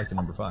we really like the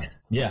number 5.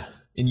 Yeah.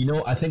 And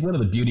I think one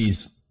of the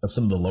beauties of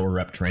some of the lower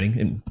rep training,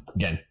 and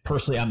again,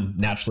 personally, I'm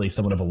naturally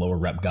somewhat of a lower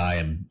rep guy.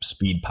 I'm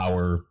speed,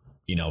 power,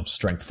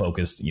 strength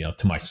focused,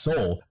 to my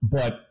soul.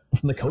 But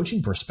from the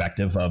coaching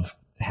perspective of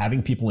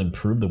having people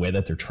improve the way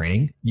that they're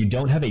training, you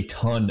don't have a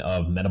ton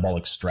of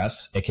metabolic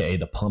stress, aka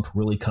the pump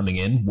really coming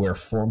in where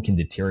form can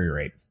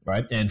deteriorate.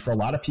 Right. And for a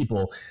lot of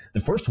people, the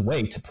first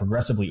way to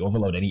progressively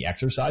overload any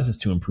exercise is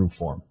to improve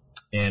form.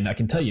 And I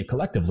can tell you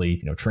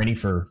collectively, training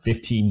for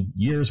 15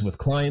 years with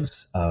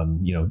clients,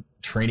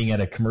 training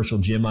at a commercial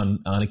gym on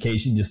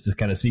occasion just to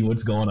kind of see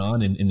what's going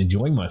on and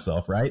enjoying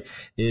myself, right,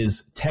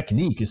 is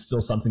technique is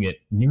still something that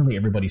nearly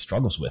everybody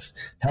struggles with.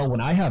 Hell,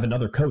 when I have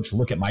another coach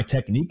look at my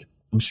technique,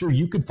 I'm sure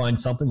you could find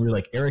something where you're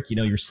like, Eric,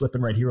 you're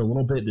slipping right here a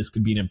little bit. This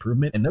could be an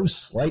improvement. And those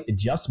slight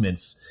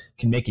adjustments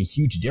can make a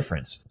huge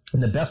difference.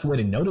 And the best way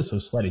to notice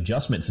those slight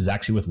adjustments is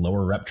actually with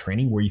lower rep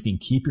training, where you can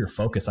keep your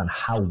focus on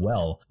how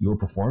well you're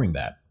performing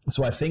that.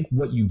 So I think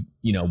what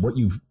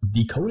you've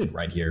decoded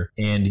right here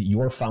and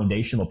your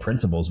foundational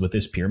principles with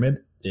this pyramid,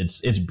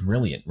 it's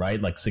brilliant,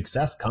 right? Like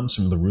success comes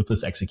from the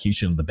ruthless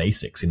execution of the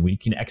basics. And we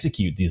can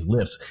execute these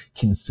lifts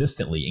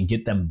consistently and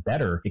get them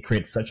better. It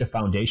creates such a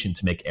foundation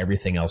to make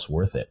everything else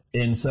worth it.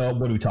 And so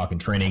what are we talking?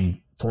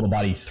 Training total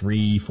body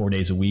 3-4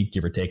 days a week,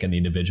 give or take on the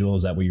individual.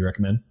 Is that what you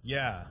recommend?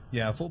 Yeah,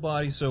 full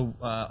body. So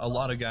a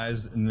lot of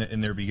guys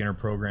in their beginner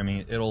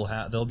programming,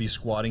 they'll be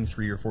squatting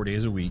 3 or 4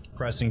 days a week,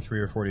 pressing 3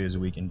 or 4 days a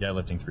week, and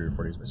deadlifting 3 or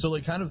 4 days a week. So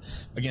like kind of,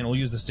 again, we'll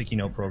use the sticky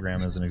note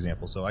program as an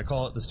example. So I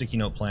call it the sticky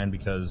note plan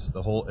because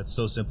it's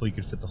so simple you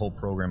could fit the whole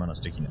program on a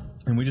sticky note.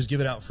 And we just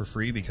give it out for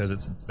free because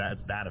it's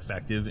that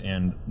effective.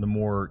 And the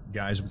more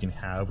guys we can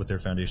have with their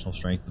foundational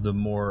strength, the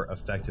more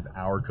effective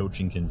our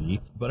coaching can be.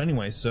 But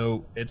anyway,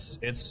 so it's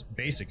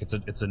basic.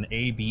 It's an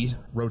A-B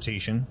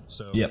rotation.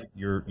 So yep.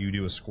 You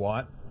do a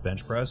squat,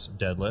 bench press,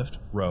 deadlift,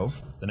 row.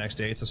 The next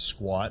day it's a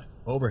squat,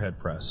 overhead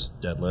press,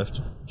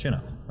 deadlift, chin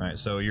up. Right.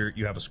 So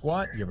you have a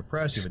squat, you have a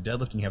press, you have a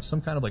deadlift, and you have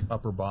some kind of like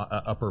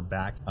upper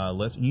back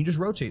lift, and you just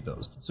rotate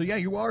those. So yeah,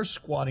 you are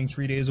squatting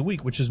 3 days a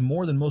week, which is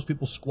more than most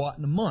people squat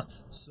in a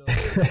month. So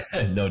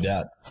no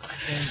doubt.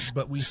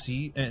 But we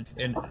see,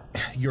 and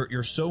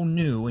you're so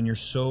new and you're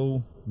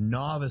so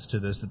novice to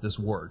this that this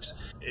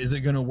works. Is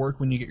it going to work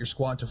when you get your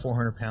squat to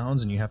 400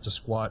 pounds and you have to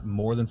squat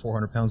more than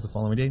 400 pounds the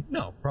following day?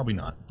 No, probably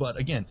not. But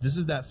again, this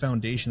is that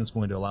foundation that's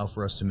going to allow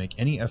for us to make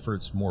any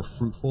efforts more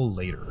fruitful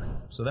later.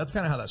 So that's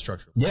kind of how that's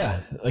structured. Yeah.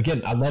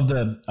 Again, I love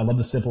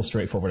the simple,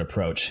 straightforward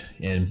approach.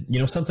 And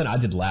something I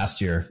did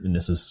last year, and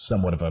this is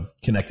somewhat of a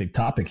connected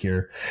topic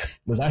here,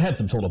 was I had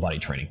some total body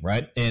training,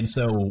 right? And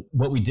so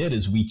what we did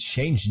is we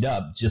changed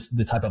up just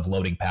the type of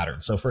loading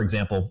pattern. So for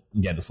example,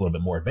 again, it's a little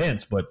bit more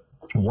advanced, but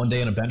one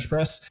day on a bench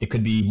press, it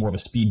could be more of a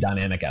speed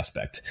dynamic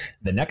aspect.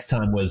 The next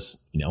time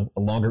was, a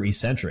longer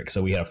eccentric.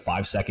 So we had a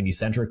 5-second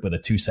eccentric with a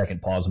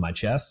 2-second pause in my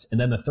chest. And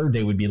then the third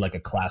day would be like a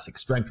classic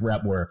strength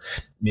rep where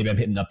maybe I'm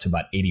hitting up to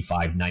about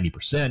 85,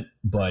 90%,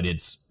 but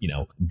it's,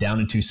 down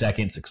in 2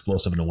 seconds,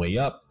 explosive and a way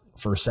up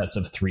for sets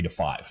of 3 to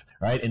 5,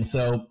 right? And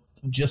so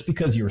just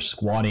because you're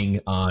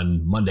squatting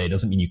on Monday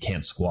doesn't mean you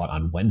can't squat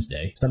on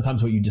Wednesday.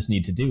 Sometimes what you just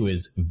need to do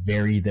is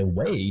vary the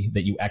way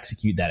that you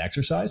execute that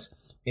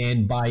exercise.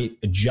 And by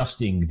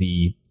adjusting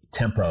the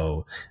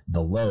tempo,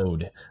 the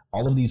load,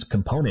 all of these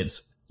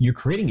components, you're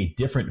creating a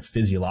different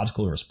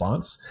physiological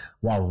response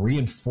while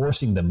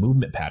reinforcing the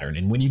movement pattern.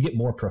 And when you get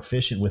more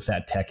proficient with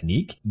that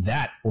technique,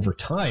 that over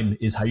time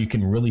is how you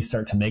can really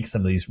start to make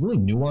some of these really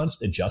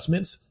nuanced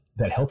adjustments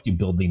that help you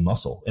build lean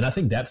muscle. And I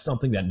think that's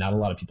something that not a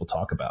lot of people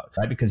talk about,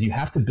 right? Because you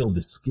have to build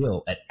the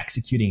skill at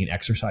executing an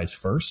exercise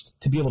first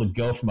to be able to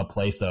go from a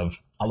place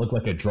of, I look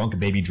like a drunk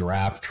baby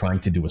giraffe trying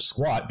to do a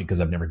squat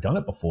because I've never done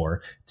it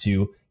before,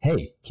 to,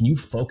 hey, can you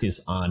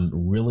focus on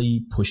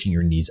really pushing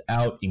your knees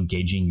out,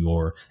 engaging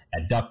your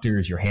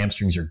adductors, your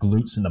hamstrings, your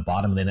glutes in the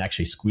bottom, and then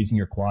actually squeezing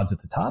your quads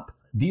at the top?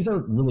 These are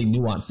really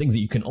nuanced things that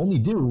you can only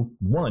do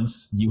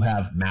once you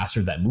have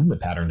mastered that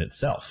movement pattern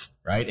itself,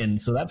 right?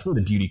 And so that's where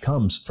the beauty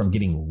comes from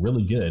getting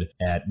really good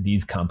at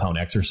these compound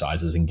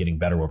exercises and getting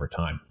better over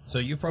time. So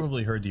you've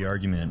probably heard the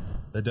argument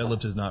that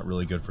deadlift is not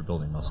really good for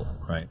building muscle,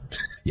 right?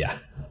 Yeah.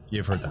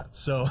 You've heard that.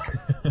 So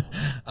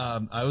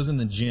I was in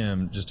the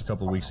gym just a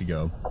couple of weeks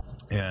ago,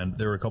 and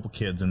there were a couple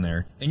kids in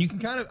there, and you can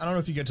kind of, I don't know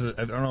if you get to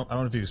I don't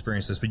know if you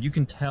experienced this, but you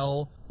can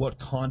tell what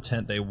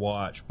content they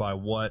watch by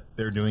what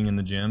they're doing in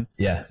the gym.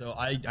 Yeah. So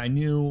I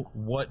knew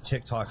what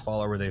TikTok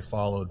follower they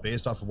followed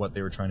based off of what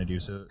they were trying to do.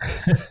 So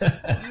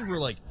these were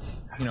like,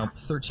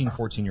 13,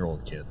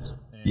 14-year-old kids.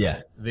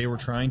 Yeah. They were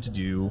trying to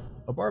do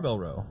a barbell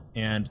row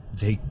and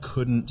they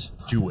couldn't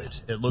do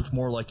it. It looked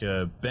more like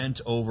a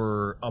bent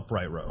over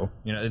upright row.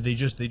 You know, they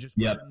just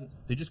Yep.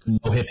 they just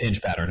No hip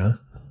hinge pattern, huh?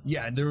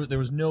 Yeah, there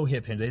was no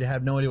hip hinge. They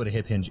have no idea what a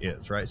hip hinge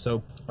is, right?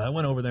 So I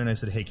went over there and I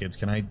said, "Hey kids,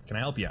 can I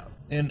help you out?"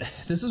 And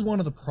this is one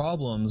of the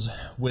problems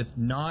with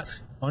not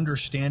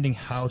understanding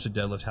how to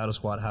deadlift, how to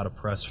squat, how to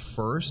press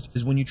first,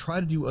 is when you try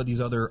to do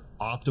these other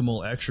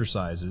optimal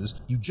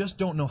exercises, you just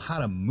don't know how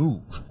to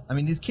move. I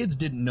mean, these kids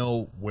didn't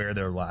know where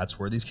their lats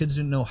were. These kids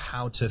didn't know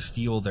how to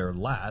feel their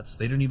lats.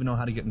 They didn't even know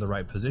how to get in the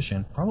right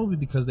position, probably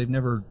because they've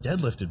never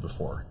deadlifted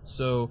before.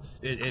 So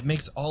it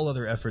makes all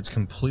other efforts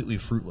completely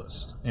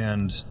fruitless.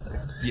 And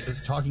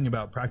talking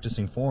about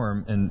practicing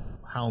form and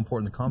how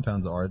important the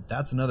compounds are,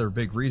 that's another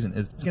big reason,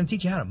 is it's going to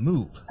teach you how to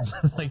move.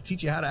 Like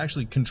teach you how to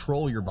actually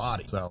control your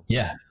body. So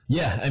yeah.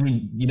 I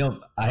mean, you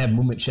know, I have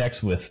movement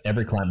checks with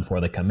every client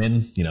before they come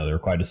in. You know, they're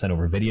required to send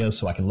over videos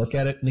so I can look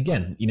at it. And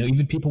again, you know,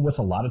 even people with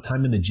a lot of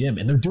time in the gym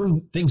and they're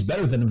doing things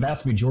better than the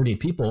vast majority of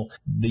people,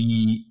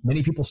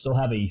 many people still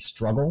have a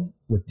struggle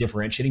with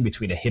differentiating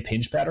between a hip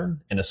hinge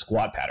pattern and a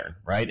squat pattern,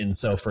 right? And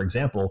so, for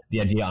example,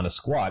 the idea on a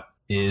squat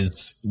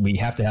is we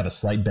have to have a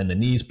slight bend the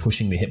knees,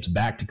 pushing the hips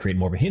back to create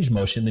more of a hinge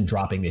motion, then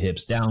dropping the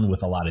hips down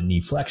with a lot of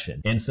knee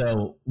flexion. And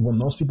so when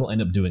most people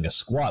end up doing a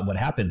squat, what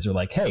happens? They're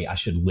like, hey, I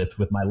should lift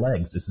with my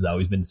legs. This has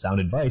always been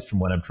sound advice from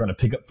when I'm trying to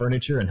pick up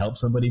furniture and help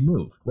somebody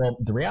move. Well,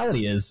 the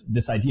reality is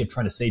this idea of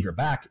trying to save your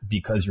back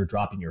because you're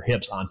dropping your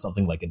hips on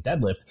something like a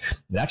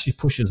deadlift, it actually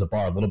pushes a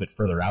bar a little bit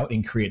further out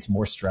and creates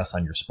more stress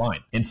on your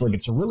spine. And so like,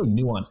 it's a really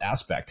nuanced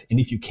aspect. And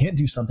if you can't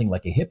do something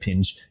like a hip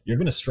hinge, you're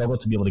going to struggle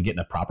to be able to get in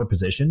a proper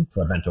position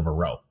for a bent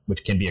over row,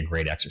 which can be a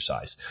great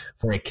exercise.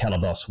 For a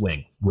kettlebell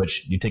swing,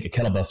 which you take a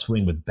kettlebell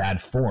swing with bad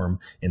form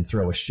and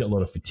throw a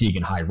shitload of fatigue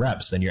and high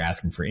reps, then you're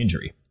asking for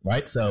injury,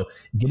 right? So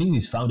getting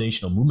these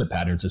foundational movement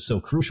patterns is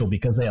so crucial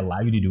because they allow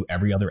you to do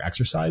every other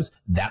exercise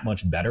that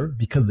much better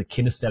because the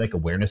kinesthetic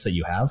awareness that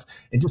you have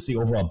and just the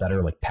overall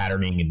better like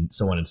patterning and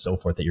so on and so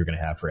forth that you're going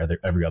to have for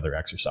every other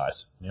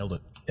exercise. Nailed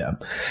it. Yeah.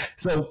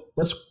 So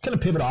let's kind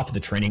of pivot off of the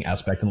training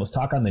aspect and let's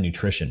talk on the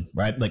nutrition,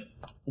 right? Like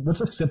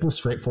what's a simple,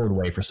 straightforward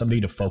way for somebody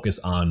to focus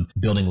on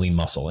building lean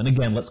muscle? And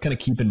again, let's kind of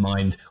keep in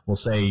mind, we'll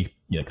say,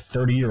 you know,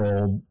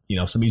 30-year-old, you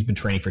know, somebody's been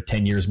training for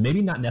 10 years,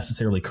 maybe not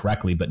necessarily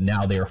correctly, but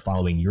now they are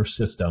following your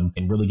system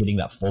and really getting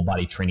that full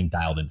body training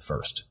dialed in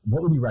first.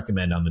 What would you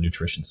recommend on the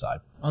nutrition side?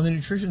 On the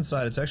nutrition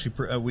side, it's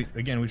actually, we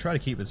try to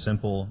keep it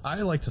simple.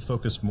 I like to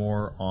focus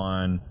more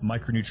on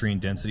micronutrient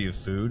density of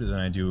food than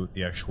I do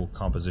the actual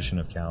composition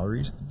of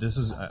calories.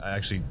 I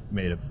actually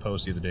made a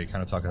post the other day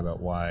kind of talking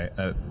about why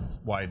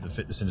the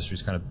fitness industry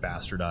is kind of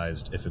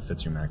bastardized if it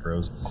fits your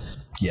macros.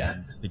 Yeah.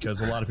 Because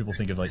a lot of people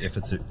think of like, if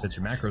it fits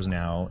your macros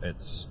now,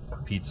 it's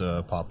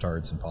pizza,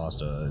 Pop-Tarts, and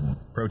pasta, and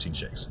protein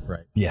shakes,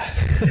 right? Yeah.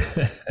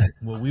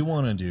 What we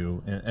want to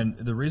do, and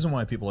the reason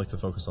why people like to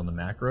focus on the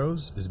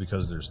macros is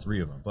because there's 3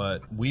 of them,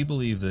 but we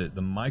believe that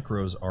the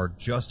micros are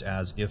just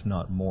as, if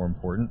not more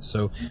important.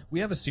 So we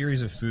have a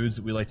series of foods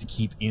that we like to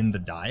keep in the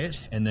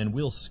diet, and then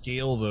we'll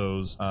scale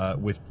those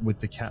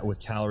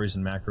with calories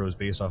and macros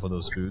based off of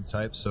those food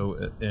types. So,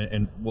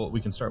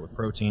 we can start with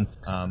protein.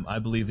 I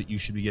believe that you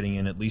should be getting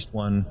in at least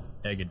 1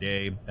 egg a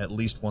day, at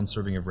least 1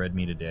 serving of red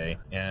meat a day,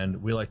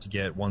 and we like to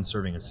get 1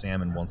 serving of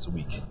salmon once a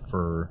week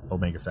for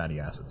omega fatty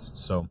acids.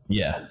 So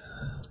yeah,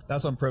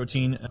 that's on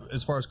protein.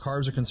 As far as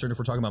carbs are concerned, if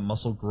we're talking about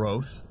muscle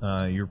growth,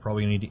 you're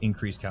probably gonna need to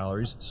increase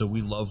calories. So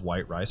we love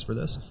white rice for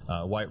this.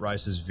 White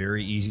rice is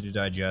very easy to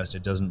digest.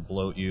 It doesn't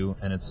bloat you,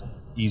 and it's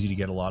easy to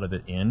get a lot of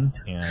it in.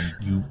 And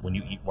when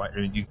you eat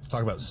you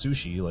talk about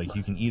sushi, like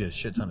you can eat a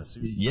shit ton of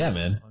sushi. Yeah,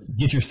 man.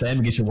 Get your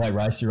salmon, get your white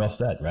rice, you're all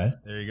set, right?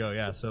 There you go.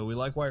 Yeah. So we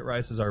like white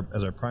rice as our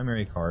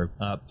primary carb.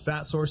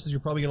 Fat sources, you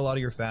probably get a lot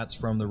of your fats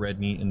from the red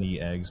meat and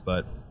the eggs,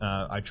 but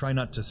I try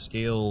not to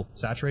scale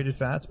saturated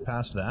fats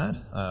past that.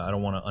 I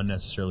don't want to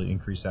unnecessarily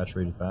increase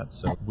saturated fats.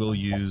 So we'll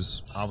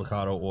use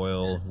avocado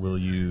oil, we'll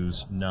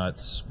use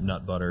nuts,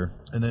 nut butter,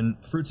 and then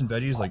fruits and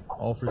veggies. Like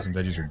all fruits and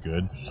veggies are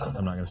good.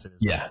 I'm not going to say this.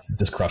 Yeah,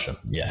 just crush them.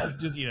 Yeah.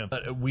 Just,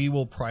 but we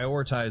will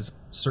prioritize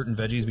certain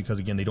veggies because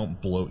again, they don't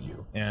bloat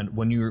you. And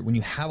when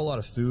you have a lot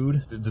of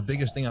food, the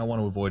biggest thing I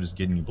want to avoid is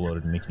getting you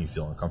bloated and making you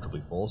feel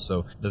uncomfortably full.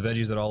 So the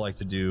veggies that I'll like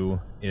to do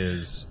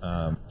is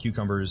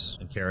cucumbers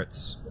and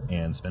carrots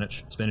and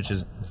spinach. Spinach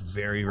is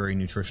very, very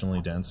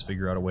nutritionally dense.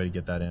 Figure out a way to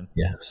get that in.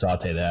 Yeah,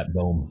 saute that,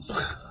 boom.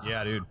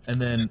 Yeah, dude. And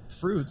then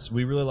fruits,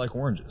 we really like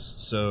oranges.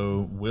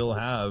 So we'll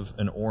have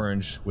an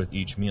orange with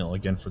each meal,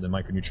 again, for the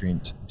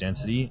micronutrient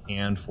density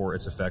and for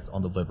its effect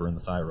on the liver and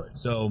the thyroid.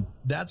 So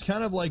that's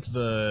kind of like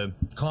the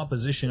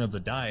composition of the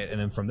diet. And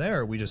then from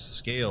there, we just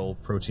scale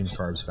proteins,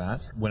 carbs,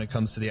 fats. When it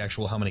comes to the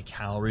actual how many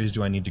calories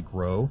do I need to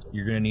grow,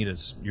 you're going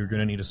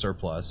to need a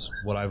surplus.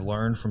 What I've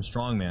learned from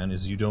Strongman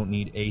is you don't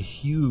need a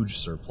huge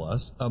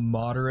surplus. A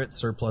moderate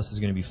surplus is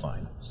going to be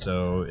fine.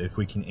 So if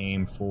we can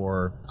aim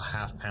for a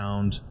half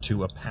pound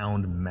to a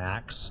pound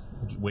max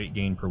weight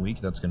gain per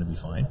week, that's going to be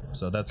fine.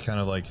 So that's kind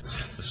of like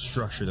the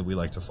structure that we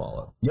like to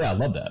follow. Yeah, I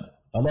love that.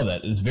 I love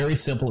that. It's very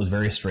simple. It's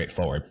very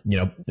straightforward. You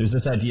know, there's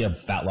this idea of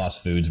fat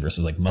loss foods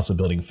versus like muscle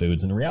building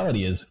foods. And the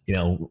reality is, you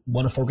know,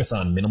 want to focus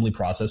on minimally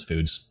processed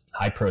foods,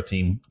 high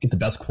protein, get the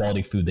best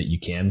quality food that you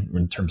can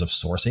in terms of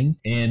sourcing.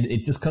 And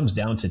it just comes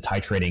down to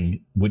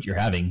titrating what you're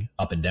having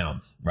up and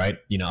down, right?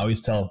 You know, I always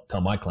tell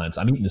my clients,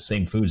 I'm eating the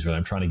same foods whether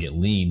I'm trying to get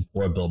lean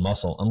or build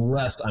muscle,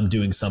 unless I'm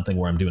doing something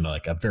where I'm doing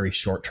like a very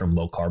short-term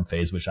low carb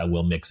phase, which I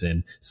will mix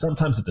in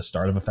sometimes at the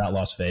start of a fat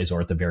loss phase or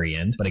at the very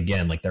end. But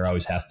again, like there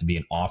always has to be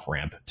an off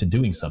ramp to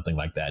doing something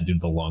like that due to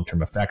the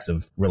long-term effects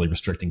of really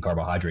restricting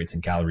carbohydrates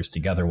and calories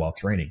together while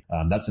training.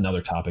 That's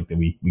another topic that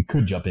we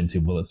could jump into.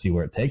 Well, let's see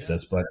where it takes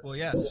us. But well,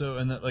 yeah. So,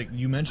 and like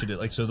you mentioned it,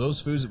 like, so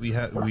those foods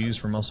that we use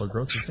for muscle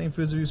growth, the same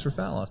foods we use for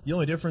fat loss. The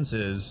only difference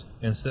is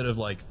instead of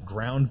like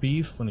ground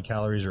beef when the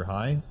calories are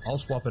high, I'll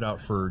swap it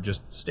out for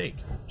just steak,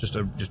 just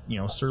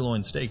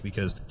sirloin steak,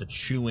 because the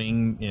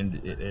chewing and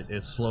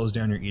it slows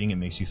down your eating. It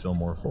makes you feel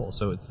more full.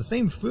 So it's the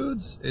same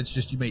foods. It's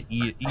just you may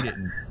eat it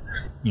and,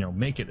 you know,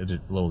 make it a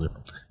little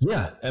different.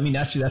 Yeah. I mean,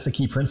 actually, that's a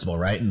key principle,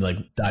 right? And like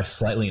dive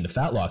slightly into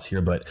fat loss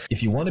here. But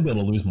if you want to be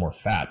able to lose more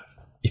fat,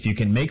 if you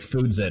can make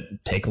foods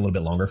that take a little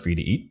bit longer for you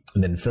to eat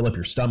and then fill up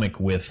your stomach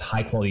with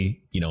high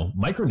quality, you know,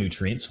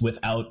 micronutrients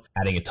without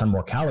adding a ton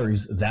more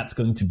calories, that's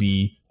going to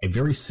be a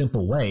very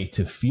simple way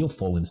to feel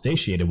full and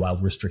satiated while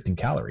restricting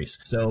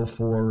calories. So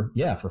for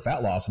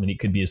fat loss, I mean, it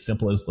could be as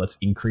simple as let's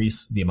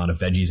increase the amount of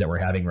veggies that we're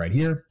having right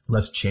here.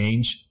 Let's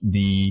change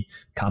the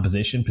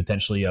composition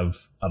potentially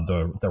of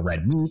the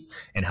red meat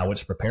and how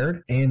it's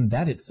prepared. And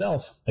that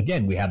itself,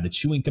 again, we have the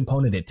chewing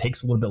component. It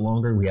takes a little bit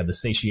longer. We have the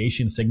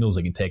satiation signals.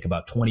 It can take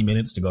about 20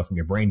 minutes to go from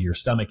your brain to your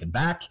stomach and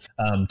back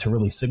to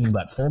really signal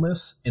that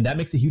fullness. And that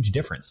makes a huge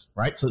difference,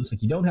 right? So it's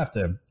like you don't have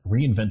to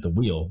reinvent the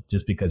wheel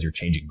just because you're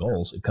changing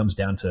goals. It comes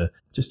down to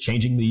just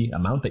changing the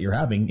amount that you're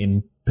having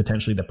in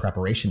potentially the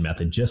preparation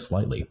method just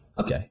slightly.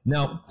 Okay.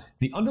 Now,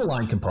 the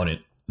underlying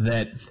component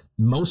that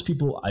most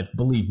people, I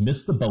believe,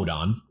 miss the boat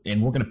on,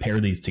 and we're going to pair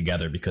these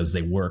together because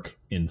they work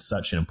in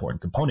such an important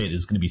component,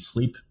 is going to be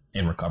sleep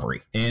and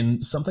recovery.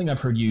 And something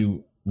I've heard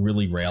you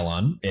really rail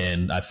on,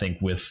 and I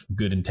think with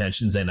good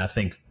intentions, and I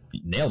think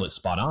nailed it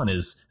spot on,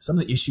 is some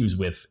of the issues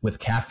with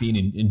caffeine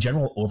and in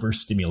general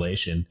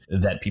overstimulation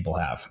that people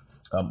have.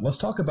 Let's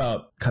talk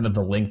about kind of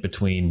the link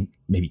between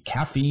maybe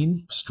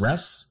caffeine,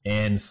 stress,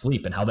 and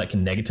sleep, and how that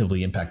can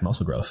negatively impact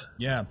muscle growth.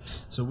 Yeah.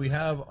 So we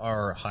have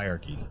our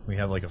hierarchy. We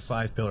have like a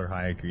 5-pillar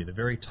hierarchy. The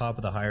very top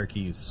of the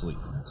hierarchy is sleep.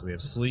 So we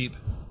have sleep,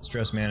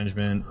 stress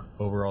management,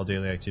 overall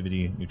daily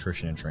activity,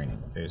 nutrition, and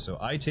training. Okay. So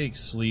I take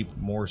sleep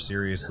more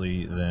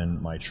seriously than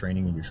my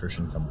training and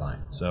nutrition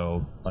combined.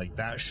 So like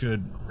that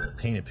should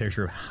paint a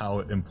picture of how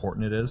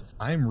important it is.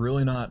 I'm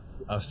really not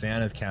a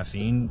fan of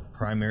caffeine,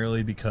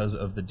 primarily because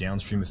of the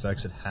downstream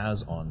effects it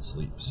has on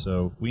sleep.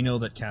 So we know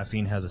that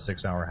caffeine has a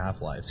 6-hour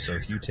half-life. So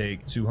if you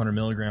take 200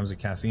 milligrams of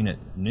caffeine at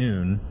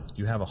noon,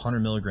 you have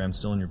 100 milligrams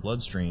still in your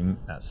bloodstream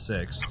at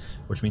 6,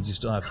 which means you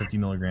still have 50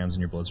 milligrams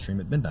in your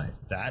bloodstream at midnight.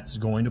 That's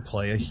going to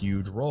play a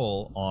huge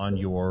role on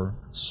your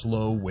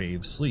slow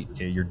wave sleep,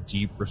 okay, your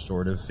deep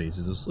restorative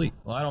phases of sleep.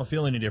 Well, I don't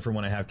feel any different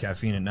when I have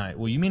caffeine at night.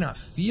 Well, you may not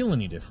feel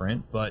any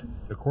different, but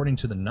according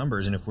to the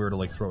numbers, and if we were to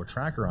like throw a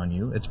tracker on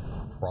you, it's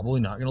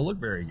probably not going to look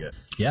very good.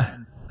 Yeah.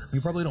 And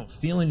you probably don't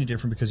feel any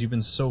different because you've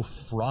been so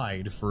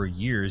fried for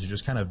years. You're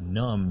just kind of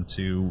numb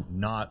to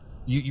not.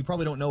 You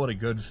probably don't know what a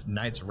good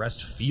night's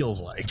rest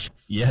feels like.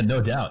 Yeah,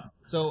 no doubt.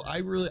 So I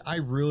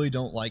really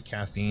don't like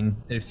caffeine.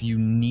 If you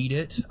need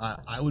it,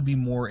 I would be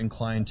more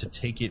inclined to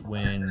take it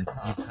when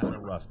you've had a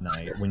rough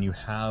night, when you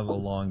have a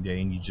long day,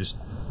 and you just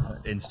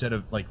instead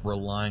of like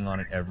relying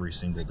on it every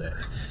single day.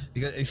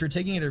 Because if you're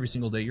taking it every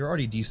single day, you're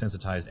already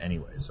desensitized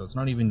anyway, so it's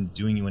not even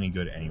doing you any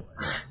good anyway.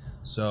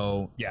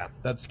 So yeah,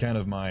 that's kind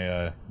of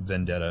my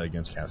vendetta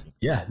against caffeine.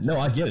 Yeah, no,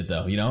 I get it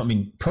though. You know, I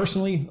mean,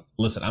 personally,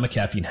 listen, I'm a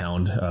caffeine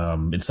hound.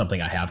 It's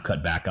something I have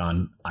cut back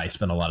on. I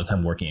spend a lot of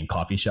time working in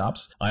coffee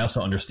shops. I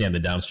also understand the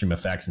downstream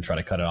effects and try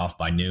to cut it off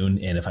by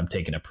noon. And if I'm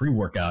taking a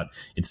pre-workout,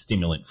 it's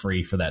stimulant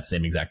free for that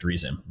same exact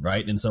reason,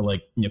 right? And so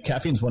like, you know,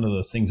 caffeine is one of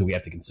those things that we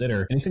have to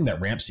consider. Anything that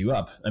ramps you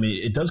up, I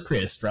mean, it does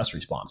create a stress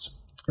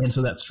response. And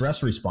so that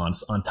stress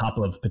response on top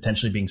of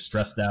potentially being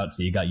stressed out,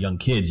 so you got young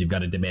kids, you've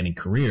got a demanding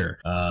career,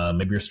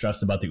 maybe you're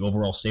stressed about the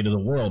overall state of the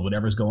world,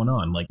 whatever's going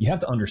on. Like you have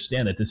to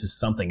understand that this is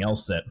something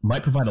else that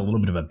might provide a little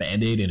bit of a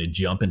band-aid and a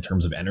jump in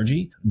terms of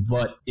energy,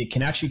 but it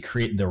can actually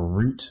create the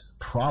root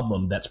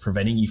problem that's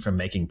preventing you from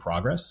making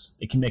progress.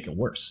 It can make it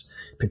worse,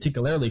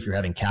 particularly if you're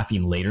having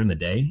caffeine later in the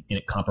day and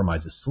it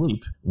compromises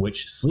sleep,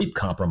 which sleep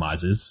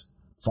compromises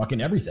fucking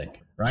everything.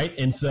 Right.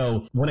 And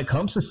so when it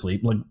comes to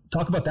sleep, like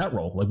talk about that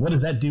role. Like what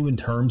does that do in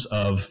terms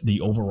of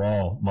the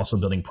overall muscle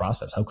building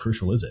process? How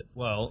crucial is it?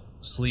 Well,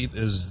 sleep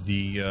is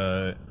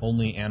the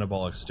only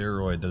anabolic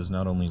steroid that is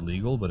not only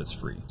legal, but it's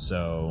free.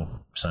 So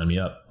sign me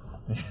up.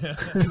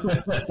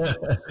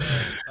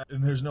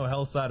 And there's no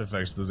health side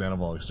effects to this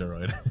anabolic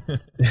steroid.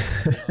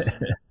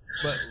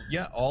 But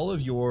yeah, all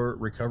of your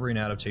recovery and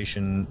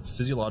adaptation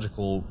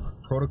physiological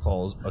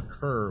protocols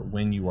occur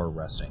when you are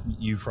resting.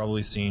 You've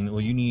probably seen,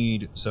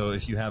 so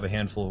if you have a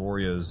handful of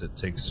Oreos, it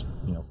takes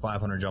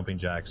 500 jumping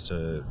jacks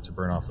to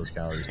burn off those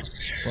calories.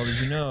 Well,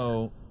 did you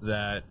know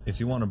that if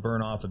you want to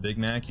burn off a Big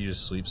Mac, you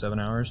just sleep 7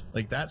 hours?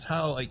 Like, that's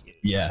how,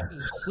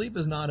 sleep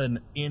is not an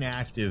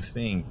inactive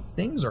thing.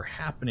 Things are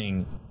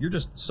happening. You're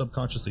just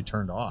subconsciously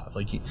turned off.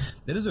 Like,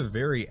 that is a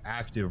very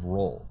active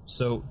role.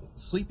 So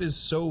sleep is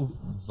so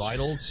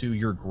vital to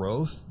your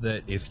growth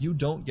that if you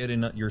don't get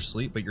in your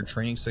sleep, but you're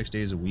training 6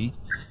 days a week,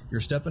 you're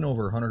stepping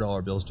over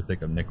 $100 bills to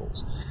pick up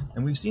nickels.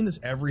 And we've seen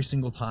this every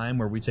single time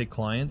where we take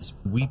clients,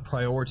 we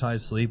prioritize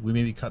sleep, we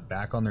maybe cut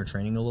back on their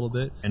training a little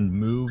bit and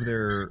move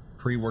their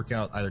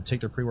pre-workout, either take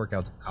their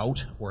pre-workouts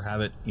out or have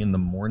it in the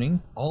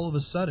morning. All of a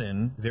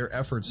sudden, their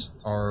efforts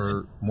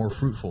are more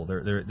fruitful.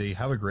 They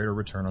have a greater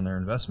return on their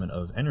investment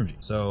of energy.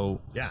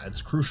 So yeah,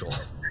 it's crucial.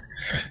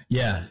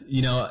 Yeah.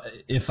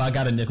 If I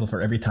got a nickel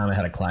for every time I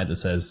had a client that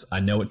says,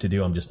 I know what to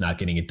do, I'm just not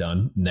getting it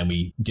done. And then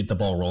we get the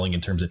ball rolling in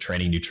terms of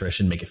training,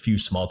 nutrition, make a few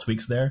small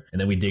tweaks there. And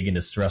then we dig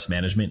into stress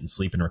management and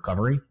sleep and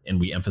recovery. And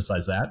we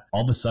emphasize that.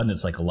 All of a sudden,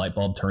 it's like a light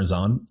bulb turns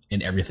on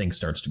and everything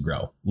starts to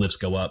grow. Lifts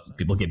go up,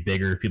 people get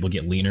bigger, people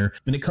get leaner.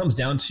 And it comes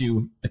down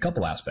to a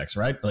couple aspects,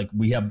 right? Like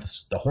we have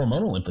the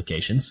hormonal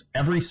implications.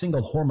 Every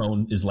single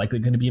hormone is likely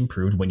going to be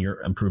improved when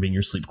you're improving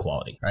your sleep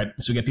quality, right?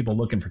 So we get people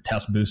looking for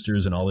test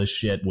boosters and all this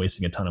shit,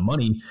 wasting a ton of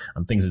money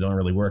on things that don't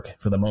really work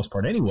for the most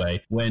part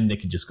anyway, when they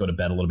could just go to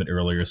bed a little bit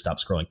earlier, stop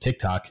scrolling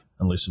TikTok,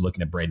 unless you're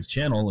looking at Braydon's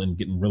channel and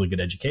getting really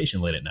good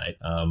education late at night.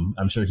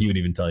 I'm sure he would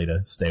even tell you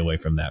to stay away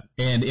from that.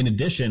 And in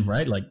addition,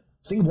 right, like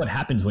think of what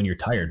happens when you're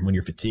tired, when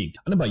you're fatigued.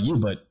 I don't know about you,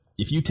 but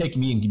if you take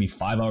me and give me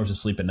 5 hours of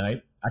sleep at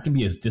night, I can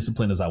be as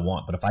disciplined as I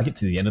want. But if I get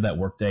to the end of that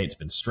workday, it's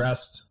been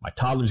stressed, my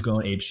toddler's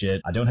going ape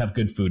shit, I don't have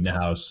good food in the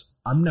house,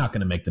 I'm not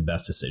going to make the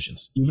best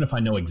decisions, even if I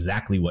know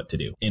exactly what to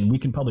do. And we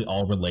can probably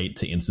all relate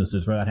to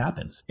instances where that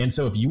happens. And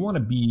so if you want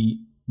to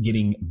be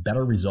getting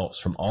better results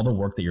from all the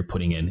work that you're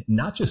putting in,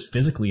 not just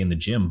physically in the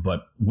gym,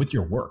 but with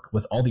your work,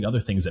 with all the other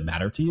things that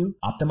matter to you,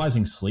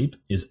 optimizing sleep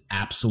is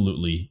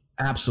absolutely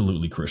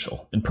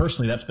crucial. And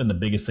personally, that's been the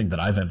biggest thing that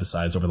I've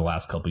emphasized over the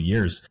last couple of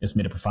years. It's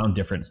made a profound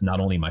difference, not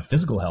only in my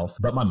physical health,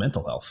 but my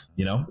mental health.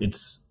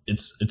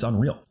 It's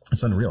unreal.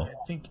 It's unreal.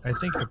 I think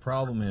the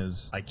problem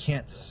is I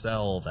can't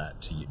sell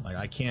that to you. Like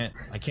I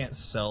can't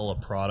sell a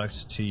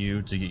product to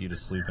you to get you to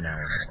sleep an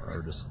hour more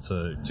or just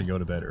to go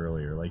to bed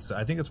earlier. Like, so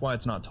I think that's why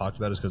it's not talked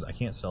about, is because I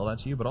can't sell that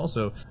to you, but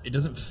also it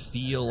doesn't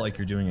feel like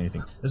you're doing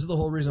anything. This is the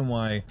whole reason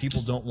why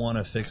people don't want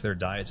to fix their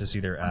diet to see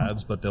their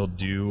abs, but they'll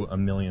do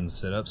 1,000,000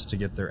 sit-ups to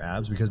get their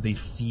abs because they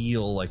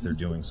feel like they're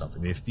doing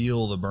something. They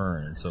feel the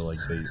burn. And so like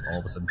they all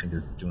of a sudden think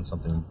they're doing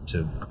something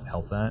to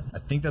help that. I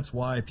think that's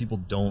why people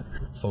don't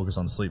focus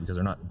on sleep, because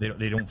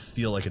they don't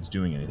feel like it's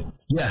doing anything.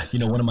 Yeah.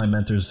 One of my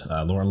mentors,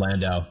 Lauren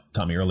Landau,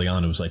 taught me early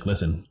on, it was like,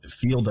 listen,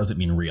 feel doesn't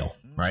mean real.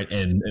 Right.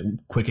 And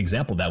a quick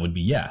example of that would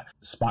be,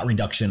 spot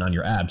reduction on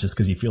your abs. Just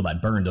because you feel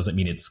that burn doesn't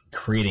mean it's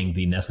creating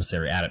the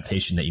necessary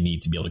adaptation that you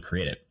need to be able to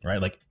create it.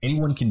 Right. Like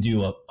anyone can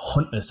do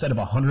a set of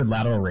 100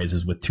 lateral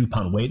raises with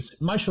 2-pound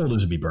weights. My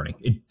shoulders would be burning.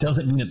 It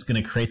doesn't mean it's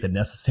going to create the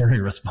necessary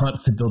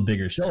response to build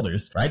bigger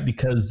shoulders. Right.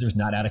 Because there's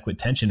not adequate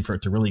tension for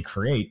it to really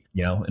create,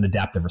 an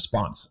adaptive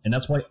response. And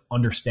that's why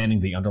understanding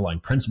the underlying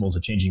principles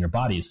of changing your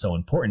body is so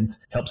important.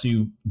 Helps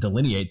you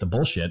delineate the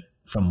bullshit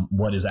from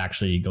what is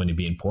actually going to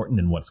be important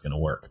and what's going to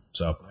work.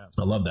 So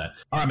I love that.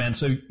 All right, man.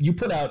 So you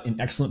put out an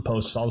excellent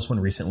post, saw this one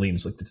recently, and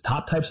it's like the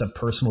top types of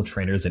personal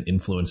trainers and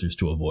influencers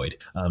to avoid.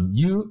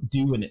 You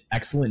do an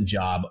excellent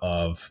job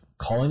of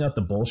calling out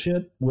the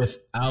bullshit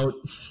without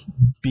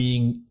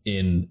being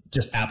in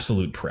just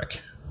absolute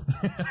prick.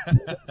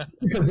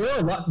 Because there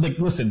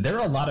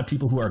are a lot of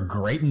people who are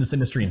great in this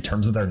industry in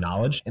terms of their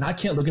knowledge, and I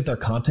can't look at their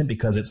content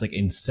because it's like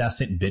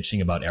incessant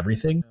bitching about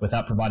everything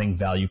without providing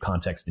value,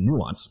 context, and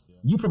nuance.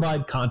 You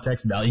provide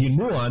context, value, and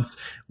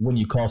nuance when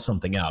you call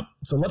something out.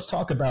 So let's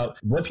talk about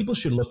what people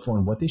should look for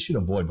and what they should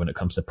avoid when it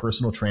comes to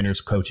personal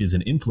trainers, coaches,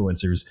 and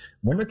influencers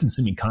when they're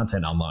consuming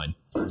content online.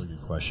 Really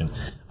good question.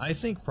 I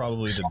think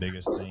probably the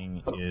biggest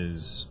thing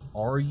is,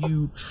 are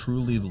you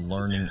truly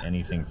learning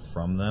anything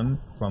from them,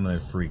 from their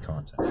free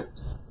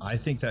content? I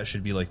think that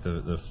should be like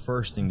the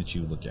first thing that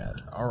you look at.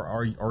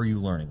 Are you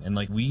learning? And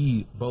like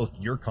both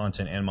your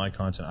content and my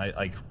content,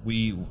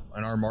 in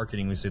our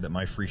marketing, we say that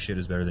my free shit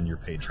is better than your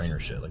paid trainer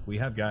shit. Like we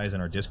have guys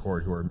in our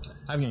Discord who are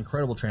having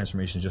incredible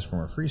transformations just from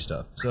our free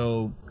stuff.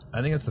 So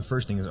I think that's the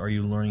first thing, is, are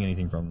you learning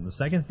anything from them? The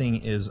second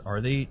thing is,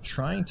 are they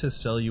trying to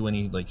sell you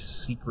any like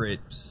secret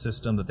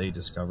system that they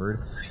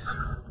discovered?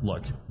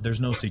 Look,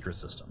 there's no secret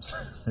systems.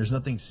 There's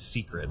nothing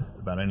secret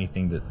about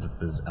anything that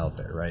is out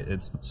there, right?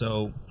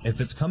 So if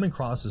it's coming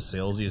across as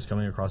salesy, it's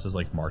coming across as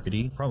like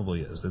markety,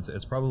 probably is.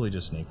 It's probably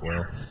just snake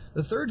oil.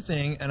 The third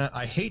thing, and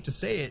I hate to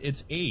say it,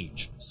 it's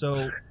age.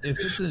 So if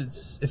it's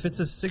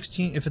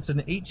an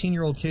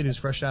 18-year-old kid who's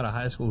fresh out of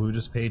high school who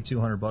just paid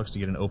 $200 to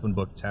get an open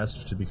book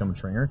test to become a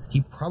trainer,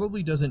 he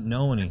probably doesn't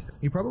know anything.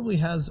 He probably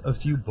has a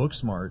few book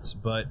smarts,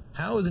 but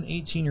how is an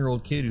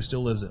 18-year-old kid who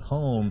still lives at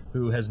home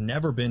who has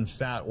never been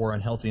fat or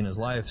unhealthy in his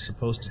life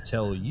supposed to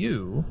tell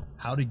you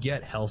how to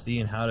get healthy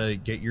and how to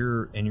get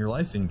your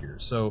life in gear?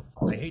 So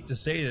I hate to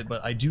say it,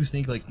 but I do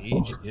think like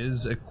age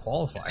is a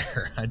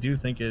qualifier. I do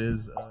think it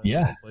is,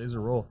 it plays a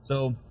role.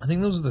 So I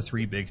think those are the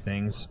three big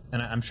things,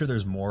 and I'm sure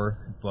there's more,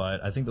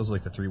 but I think those are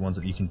like the three ones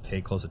that you can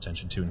pay close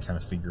attention to and kind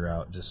of figure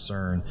out,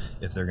 discern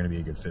if they're going to be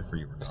a good fit for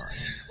you or not.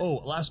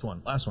 Oh, last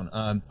one.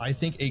 I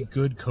think a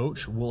good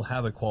coach will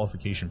have a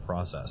qualification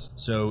process.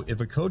 So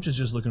if a coach is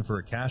just looking for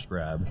a cash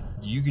grab,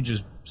 you can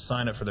just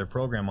sign up for their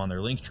program on their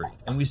Linktree.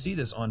 And we see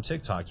this on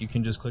TikTok. You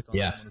can just click on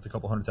someone with a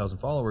couple 100,000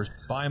 followers,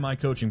 buy my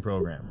coaching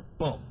program.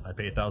 Boom. I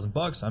pay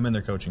 $1,000. I'm in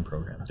their coaching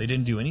program. They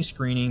didn't do any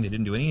screening. They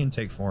didn't do any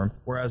intake form.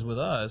 Whereas with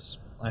us,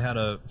 I had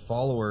a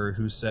follower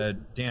who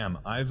said, damn,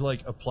 I've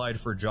like applied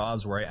for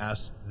jobs where I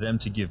asked them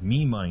to give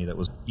me money that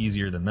was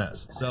easier than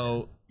this.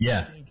 So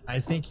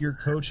I think your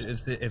coach,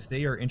 if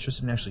they are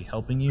interested in actually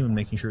helping you and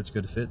making sure it's a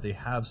good fit, they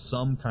have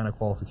some kind of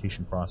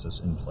qualification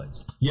process in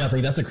place. Yeah, I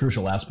think that's a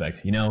crucial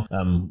aspect.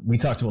 We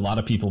talk to a lot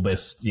of people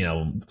based,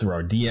 through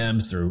our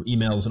DMs, through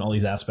emails and all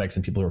these aspects,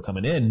 and people who are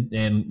coming in,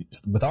 and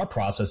with our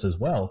process as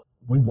well.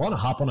 We want to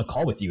hop on a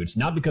call with you. It's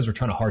not because we're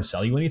trying to hard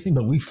sell you anything,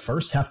 but we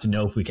first have to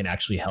know if we can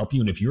actually help you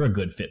and if you're a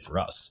good fit for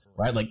us,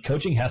 right? Like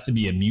coaching has to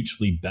be a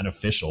mutually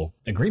beneficial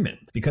agreement,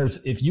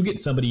 because if you get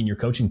somebody in your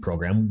coaching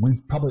program,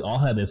 we've probably all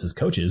had this as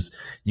coaches,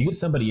 you get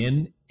somebody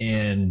in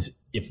and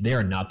if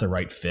they're not the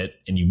right fit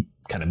and you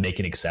kind of make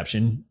an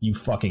exception, you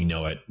fucking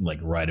know it like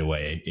right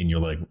away. And you're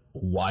like,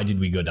 why did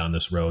we go down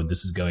this road?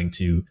 This is going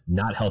to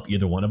not help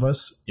either one of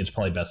us. It's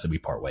probably best that we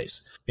part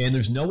ways. And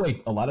there's no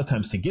way a lot of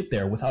times to get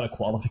there without a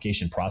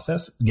qualification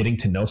process, getting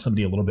to know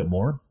somebody a little bit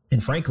more.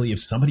 And frankly, if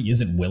somebody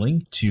isn't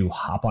willing to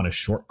hop on a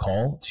short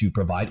call to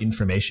provide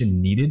information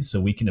needed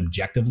so we can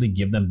objectively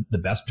give them the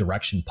best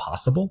direction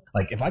possible,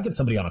 like if I get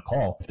somebody on a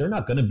call, if they're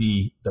not going to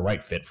be the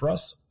right fit for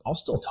us, I'll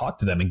still talk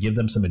to them and give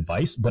them some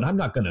advice, but I'm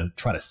not going to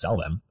try to sell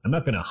them. I'm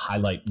not going to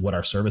highlight what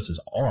our services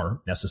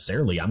are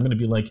necessarily. I'm going to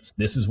be like,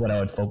 this is what I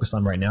would focus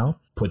on right now.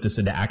 Put this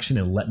into action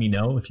and let me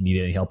know if you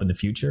need any help in the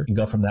future and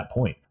go from that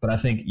point. But I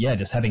think,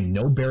 just having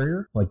no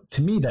barrier, like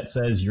to me, that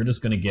says you're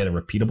just going to get a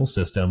repeatable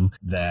system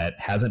that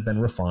hasn't been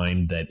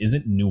refined, that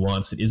isn't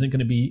nuanced, that isn't going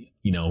to be,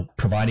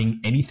 providing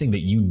anything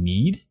that you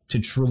need to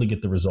truly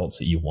get the results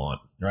that you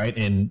want, right?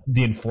 And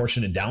the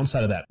unfortunate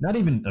downside of that, not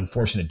even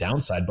unfortunate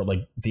downside, but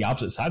like the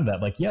opposite side of that,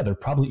 like, there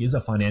probably is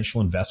a financial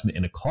investment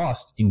and a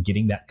cost in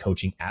getting that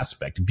coaching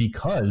aspect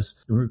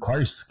because it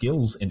requires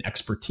skills and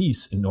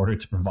expertise in order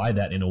to provide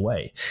that in a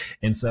way.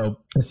 And so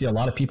I see a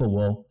lot of people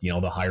will,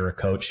 they'll hire a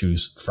coach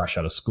who's fresh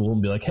out of school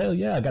and be like, hell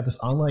yeah, I got this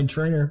online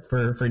trainer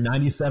for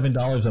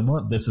 $97 a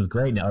month. This is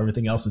great. Now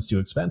everything else is too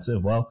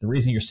expensive. Well, the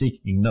reason you're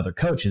seeking another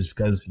coach is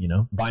because,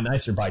 buy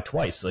nicer, buy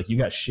twice. Like you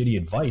got shitty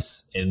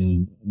advice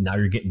and now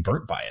you're getting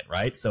burnt by it,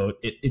 right? So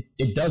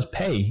it does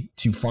pay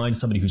to find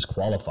somebody who's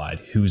qualified,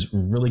 who's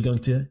really going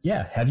to,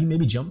 have you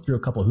maybe jump through a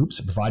couple of hoops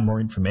to provide more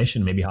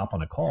information, maybe hop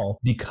on a call,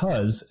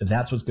 because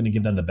that's what's going to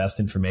give them the best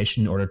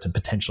information in order to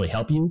potentially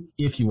help you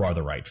if you are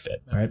the right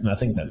fit, right? And I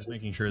think that's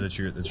making sure that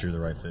you're the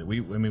right fit.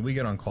 We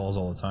get on calls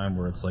all the time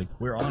where it's like,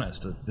 we're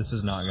honest, this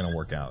is not going to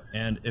work out.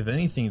 And if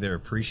anything, they're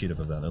appreciative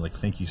of that. They're like,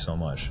 thank you so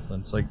much.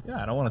 And it's like,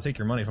 I don't want to take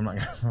your money if I'm not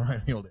going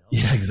to be able to help.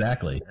 Yeah,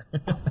 exactly.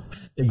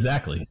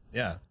 Exactly.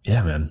 Yeah,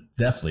 man,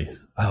 definitely.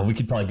 We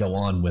could probably go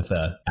on with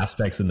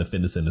aspects in the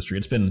fitness industry.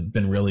 It's been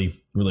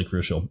really, really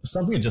crucial.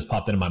 Something that just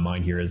popped into my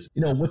mind here is,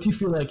 what do you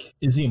feel like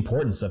is the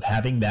importance of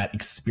having that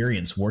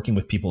experience working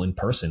with people in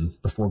person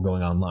before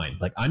going online?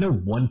 Like I know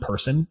one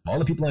person, all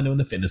the people I know in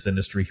the fitness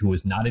industry who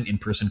is not an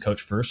in-person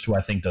coach first, who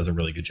I think does a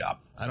really good job.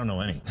 I don't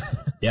know any.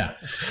 Yeah.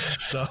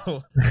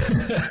 So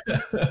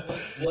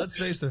let's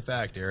face the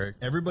fact, Eric,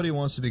 everybody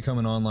wants to become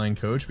an online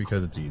coach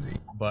because it's easy.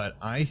 But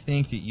I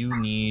think that you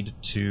need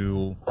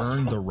to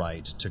earn the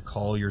right to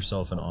call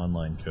yourself an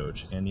online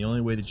coach. And the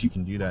only way that you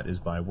can do that is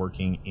by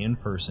working in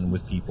person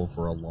with people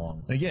for a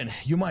long. And again,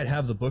 you might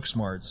have the book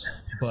smarts,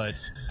 but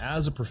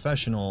as a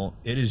professional,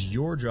 it is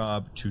your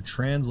job to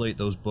translate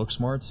those book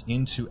smarts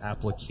into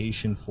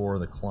application for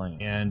the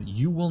client. And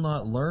you will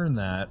not learn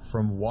that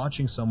from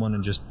watching someone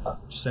and just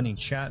sending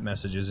chat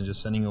messages and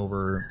just sending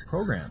over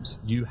programs.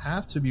 You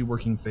have to be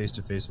working face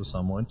to face with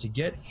someone to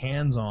get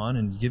hands-on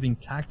and giving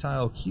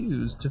tactile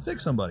cues to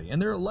fix somebody.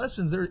 And there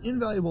are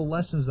invaluable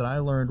lessons that I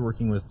learned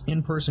working with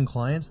in-person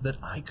clients that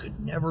I could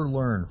never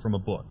learn from a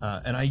book.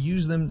 And I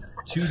use them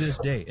to this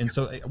day. And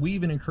so we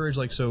even encourage,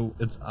 it's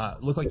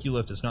Look Like You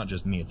Lift. It's not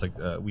just me. It's like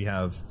we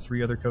have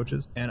 3 other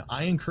coaches, and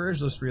I encourage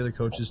those 3 other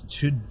coaches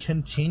to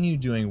continue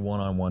doing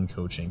one-on-one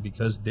coaching,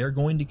 because they're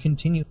going to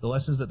continue the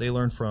lessons that they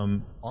learn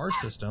from our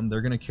system.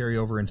 They're going to carry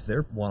over into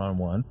their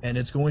one-on-one, and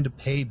it's going to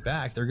pay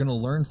back. They're going to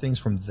learn things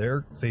from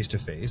their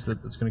face-to-face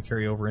that's going to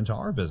carry over into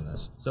our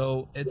business.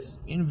 So it's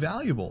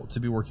invaluable to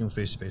be working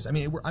face-to-face. I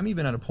mean, I'm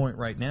even at a point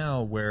right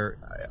now where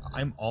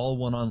I'm all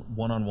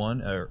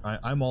one-on-one, or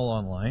I'm all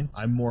online.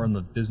 I'm more on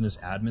the business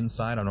admin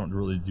side. I don't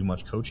really do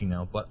much coaching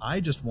now, but I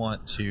just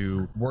want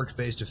to work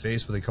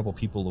face-to-face with a couple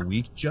people a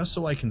week just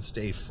so I can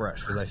stay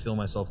fresh, because I feel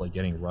myself like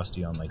getting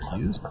rusty on my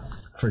cues.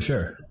 For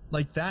sure.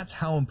 like, that's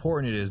how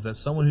important it is that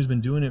someone who's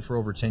been doing it for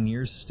over 10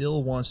 years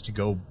still wants to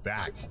go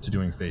back to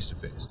doing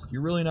face-to-face.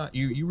 You're really not,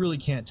 you really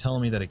can't tell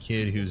me that a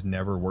kid who's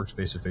never worked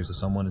face-to-face with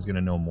someone is going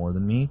to know more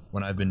than me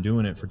when I've been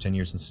doing it for 10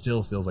 years and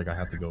still feels like I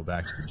have to go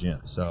back to the gym.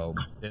 So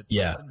it's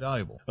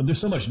invaluable. There's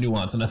so much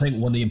nuance. And I think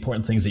one of the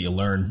important things that you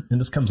learn, and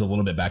this comes a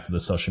little bit back to the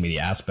social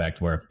media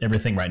aspect, where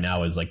everything right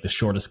now is like the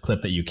shortest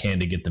clip that you can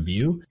to get the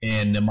view.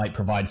 And it might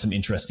provide some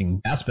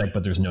interesting aspect,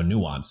 but there's no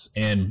nuance.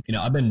 And, you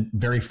know, I've been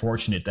very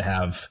fortunate to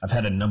I've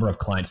had a number of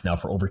clients now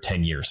for over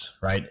 10 years,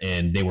 right?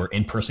 And they were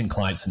in-person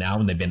clients now,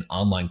 and they've been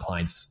online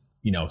clients,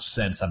 you know,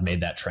 since I've made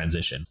that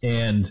transition.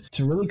 And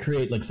to really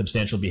create like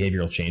substantial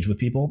behavioral change with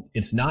people,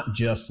 it's not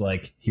just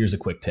like, here's a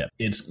quick tip.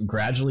 It's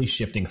gradually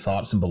shifting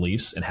thoughts and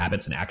beliefs and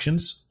habits and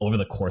actions over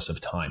the course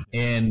of time.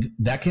 And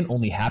that can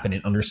only happen,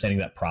 and understanding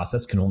that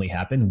process can only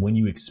happen when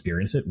you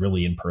experience it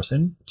really in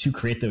person to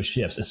create those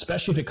shifts,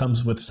 especially if it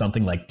comes with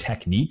something like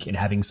technique and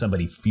having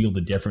somebody feel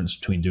the difference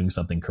between doing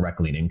something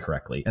correctly and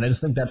incorrectly. And I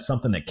just think that's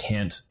something that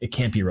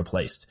can't be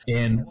replaced.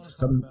 And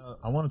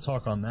I want to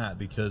talk on that,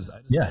 because I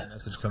just had a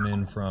message come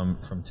in from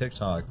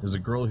TikTok. There's a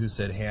girl who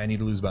said, hey, I need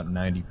to lose about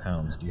 90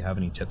 pounds. Do you have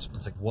any tips?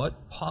 It's like,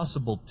 what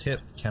possible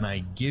tip can I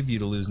give you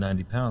to lose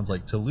 90 pounds?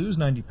 Like, to lose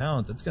 90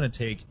 pounds, it's going to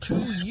take 2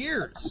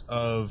 years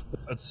of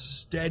a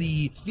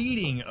steady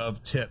feeding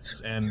of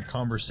tips and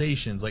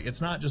conversations. Like,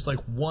 it's not just like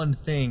one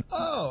thing.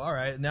 Oh, all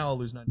right, now I'll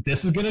lose 90 pounds.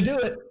 This is going to do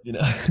it, you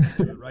know.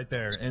 Right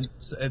there. And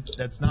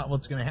that's not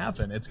what's going to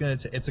happen.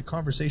 It's a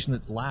conversation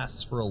that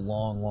lasts for a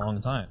long,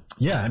 long time.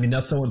 Yeah, I mean,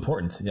 that's so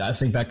important. Yeah, I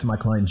think back to my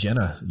client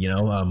Jenna, you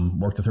know,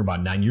 worked with her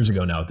about 9 years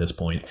ago now at this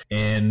point,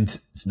 and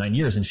it's 9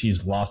 years and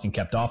she's lost and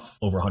kept off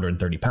over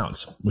 130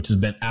 pounds, which has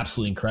been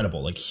absolutely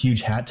incredible. Like,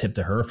 huge hat tip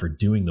to her for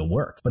doing the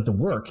work. But the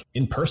work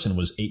in person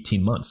was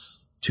 18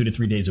 months. 2 to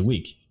 3 days a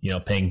week, you know,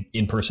 paying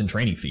in-person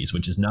training fees,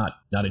 which is not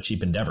a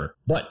cheap endeavor,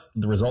 but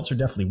the results are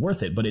definitely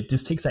worth it. But it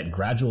just takes that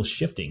gradual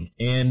shifting.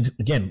 And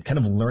again, kind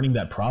of learning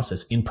that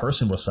process in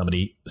person with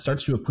somebody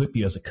starts to equip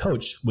you as a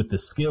coach with the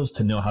skills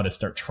to know how to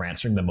start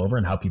transferring them over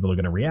and how people are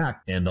going to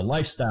react, and the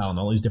lifestyle and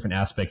all these different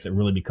aspects that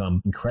really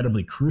become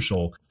incredibly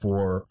crucial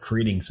for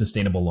creating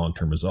sustainable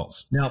long-term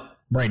results. Now,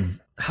 Braydon,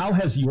 how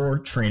has your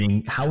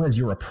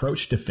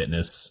approach to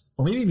fitness,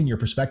 or maybe even your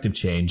perspective,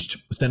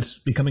 changed since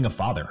becoming a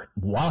father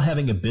while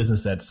having a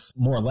business that's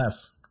more or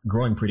less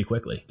growing pretty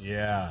quickly?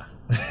 Yeah.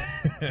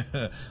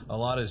 A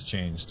lot has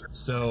changed.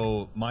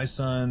 So my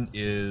son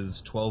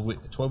is 12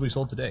 weeks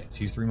old today.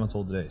 He's 3 months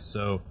old today.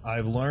 So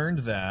I've learned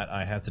that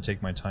I have to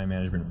take my time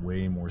management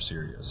way more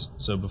serious.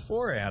 So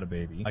before I had a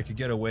baby, I could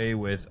get away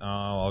with,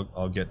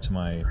 I'll get to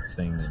my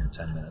thing in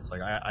 10 minutes.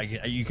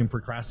 Like you can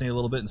procrastinate a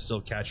little bit and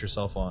still catch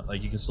yourself on,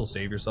 like, you can still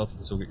save yourself. You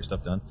can still get your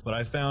stuff done. But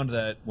I found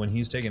that when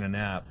he's taking a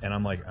nap and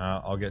I'm like,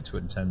 I'll get to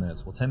it in 10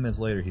 minutes. Well, 10 minutes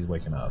later, he's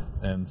waking up.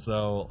 And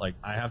so like,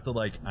 I have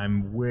to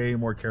I'm way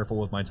more careful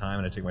with my time,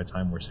 and I take my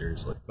time more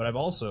seriously. But I've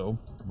also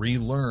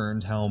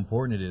relearned how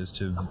important it is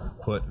to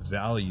put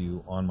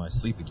value on my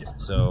sleep again.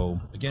 So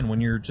again,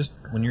 when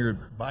you're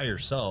by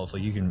yourself,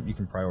 like, you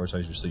can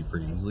prioritize your sleep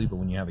pretty easily. But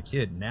when you have a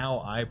kid,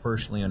 now I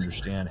personally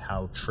understand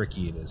how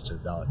tricky it is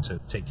to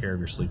take care of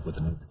your sleep with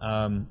a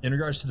newborn. In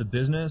regards to the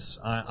business,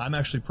 I'm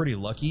actually pretty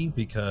lucky,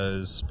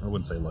 because I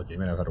wouldn't say lucky. I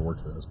mean, I've had to work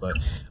for this, but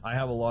I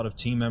have a lot of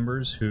team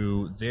members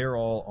who they're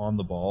all on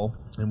the ball,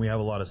 and we have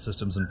a lot of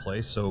systems in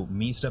place. So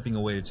me stepping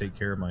away to take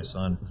care of my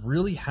son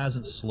really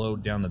hasn't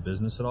slowed down the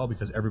business at all,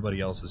 because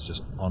everybody else is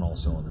just on all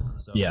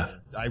cylinders. So yeah,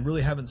 I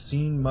really haven't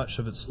seen much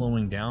of it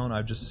slowing down.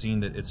 I've just seen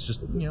that it's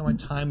just, my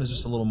time is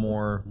just a little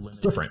more limited. It's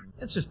different.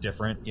 It's just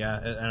different. Yeah.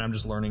 And I'm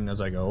just learning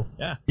as I go.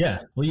 Yeah.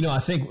 Yeah. Well, I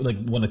think like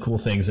one of the cool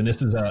things, and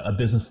this is a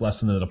business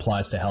lesson that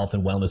applies to health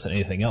and wellness and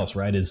anything else,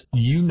 right, is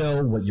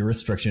what your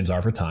restrictions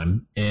are for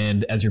time.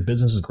 And as your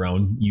business has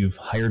grown, you've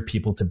hired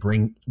people to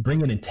bring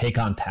in and take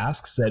on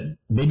tasks that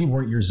maybe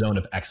weren't your zone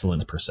of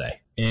excellence per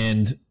se.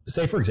 And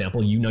say, for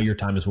example, your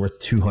time is worth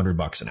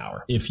 $200 an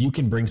hour. If you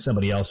can bring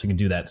somebody else who can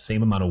do that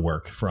same amount of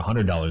work for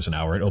 $100 an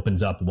hour, it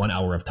opens up 1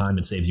 hour of time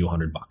and saves you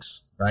 $100,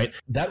 right?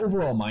 That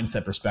overall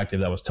mindset perspective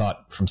that was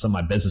taught from some of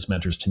my business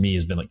mentors to me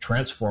has been like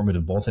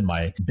transformative, both in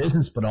my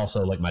business, but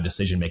also like my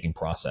decision-making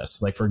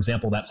process. Like, for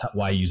example, that's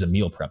why I use a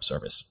meal prep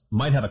service.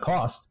 Might have a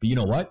cost, but you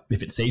know what?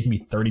 If it saves me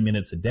 30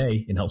 minutes a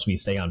day and helps me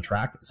stay on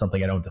track, it's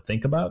something I don't have to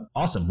think about.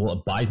 Awesome. Well,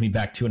 it buys me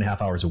back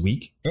 2.5 hours a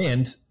week,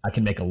 and I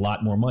can make a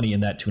lot more money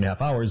in that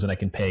 2.5 hours than I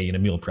can pay in a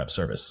meal prep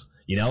service,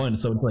 And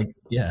so it's like,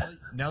 yeah.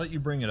 Now that you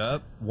bring it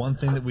up, one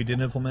thing that we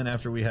did implement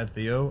after we had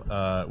Theo,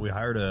 we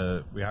hired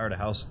a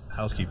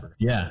housekeeper.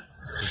 Yeah.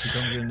 So she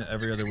comes in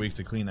every other week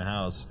to clean the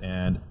house,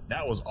 and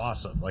that was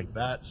awesome. Like,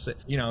 that's,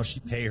 she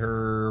pay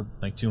her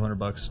like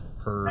 $200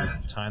 per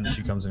time that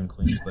she comes in and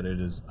cleans, but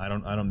I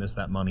don't miss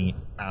that money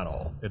at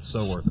all. It's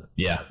so worth it.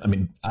 Yeah. I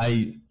mean,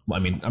 I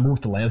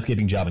worked a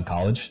landscaping job in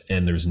college,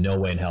 and there's no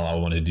way in hell I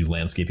wanted to do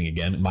landscaping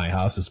again in my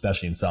house,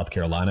 especially in South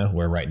Carolina,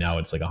 where right now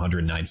it's like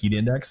 109 heat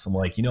index. I'm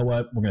like, you know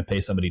what? We're going to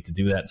pay somebody to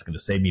do that. It's going to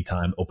save me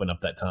time, open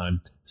up that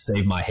time,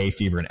 save my hay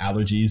fever and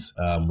allergies,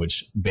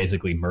 which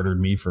basically murdered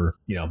me for,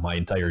 my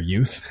entire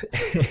youth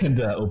and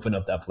open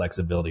up that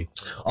flexibility.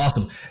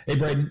 Awesome. Hey,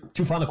 Braydon,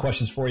 2 final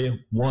questions for you.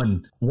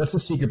 1, what's the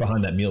secret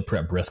behind that meal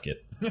prep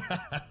brisket?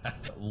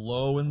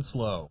 Low and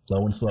slow.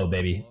 Low and slow,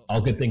 baby.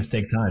 All good things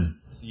take time.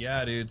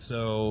 Yeah, dude.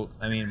 So,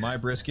 my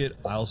brisket,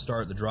 I'll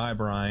start the dry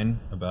brine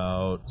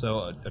a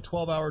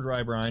 12-hour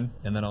dry brine,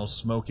 and then I'll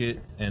smoke it,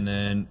 and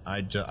then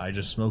I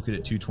just smoke it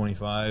at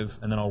 225,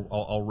 and then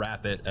I'll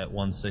wrap it at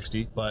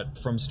 160. But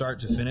from start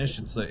to finish,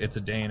 it's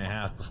a day and a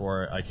half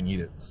before I can eat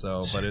it.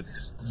 So, but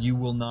you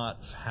will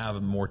not have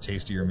a more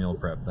tastier meal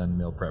prep than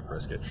meal prep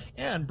brisket.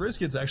 And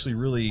brisket's actually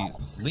really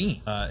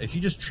lean. If you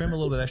just trim a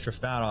little bit extra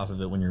fat off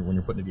of it when you're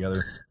putting it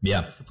together,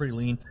 it's pretty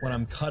lean. When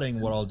I'm cutting,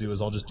 what I'll do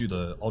is I'll just do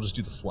the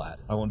flat.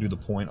 I won't do the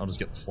point. I'll just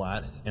get the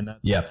flat, and that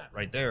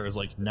right there is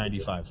like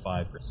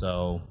 95.5.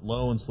 So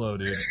low and slow,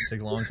 dude. It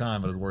takes a long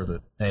time, but it's worth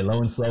it. Hey, low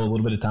and slow, a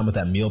little bit of time with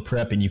that meal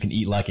prep, and you can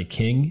eat like a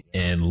king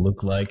and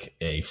look like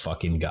a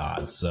fucking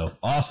god. So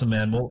awesome,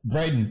 man. Well,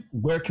 Braydon,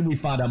 where can we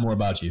find out more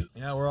about you?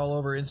 Yeah, we're all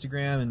over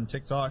Instagram and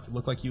TikTok.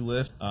 Look Like You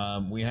Lift.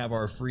 We have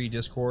our free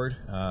Discord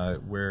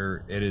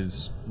where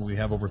we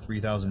have over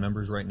 3,000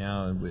 members right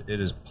now, and it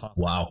is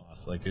popping off.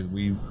 Like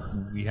we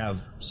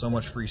have so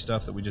much free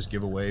stuff that we just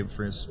give away,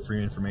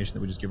 free information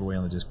that we just give away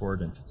on the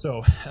Discord. And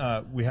so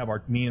we have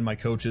me and my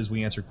coaches,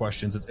 we answer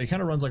questions. It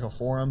kind of runs like a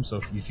forum. So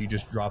if you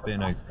just drop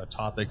in a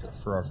topic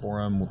for our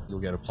forum, you'll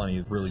get plenty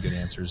of really good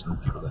answers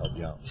and people to help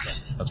you out. So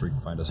that's where you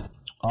can find us.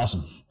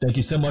 Awesome. Thank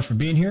you so much for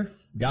being here.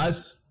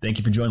 Guys, thank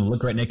you for joining the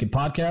Look Great Naked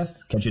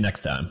podcast. Catch you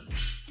next time.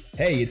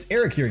 Hey, it's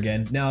Eric here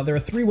again. Now, there are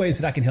 3 ways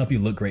that I can help you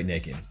look great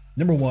naked.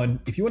 Number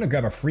 1, if you want to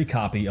grab a free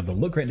copy of the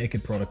Look Great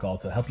Naked protocol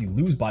to help you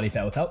lose body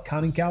fat without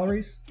counting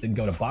calories, then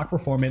go to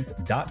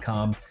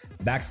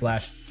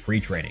bachperformance.com/free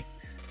training.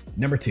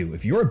 Number 2,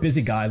 if you're a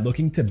busy guy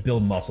looking to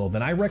build muscle,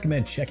 then I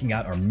recommend checking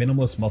out our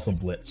Minimalist Muscle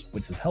Blitz,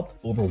 which has helped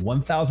over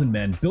 1,000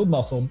 men build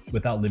muscle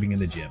without living in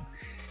the gym.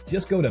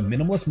 Just go to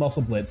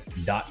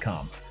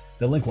minimalistmuscleblitz.com.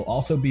 The link will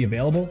also be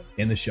available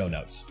in the show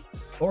notes.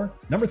 Or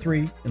number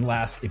 3, and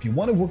last, if you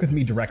want to work with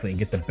me directly and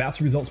get the best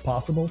results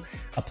possible,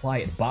 apply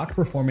at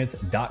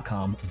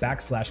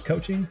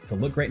bachperformance.com/coaching to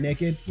look great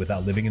naked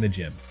without living in the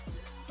gym.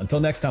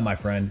 Until next time, my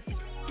friend,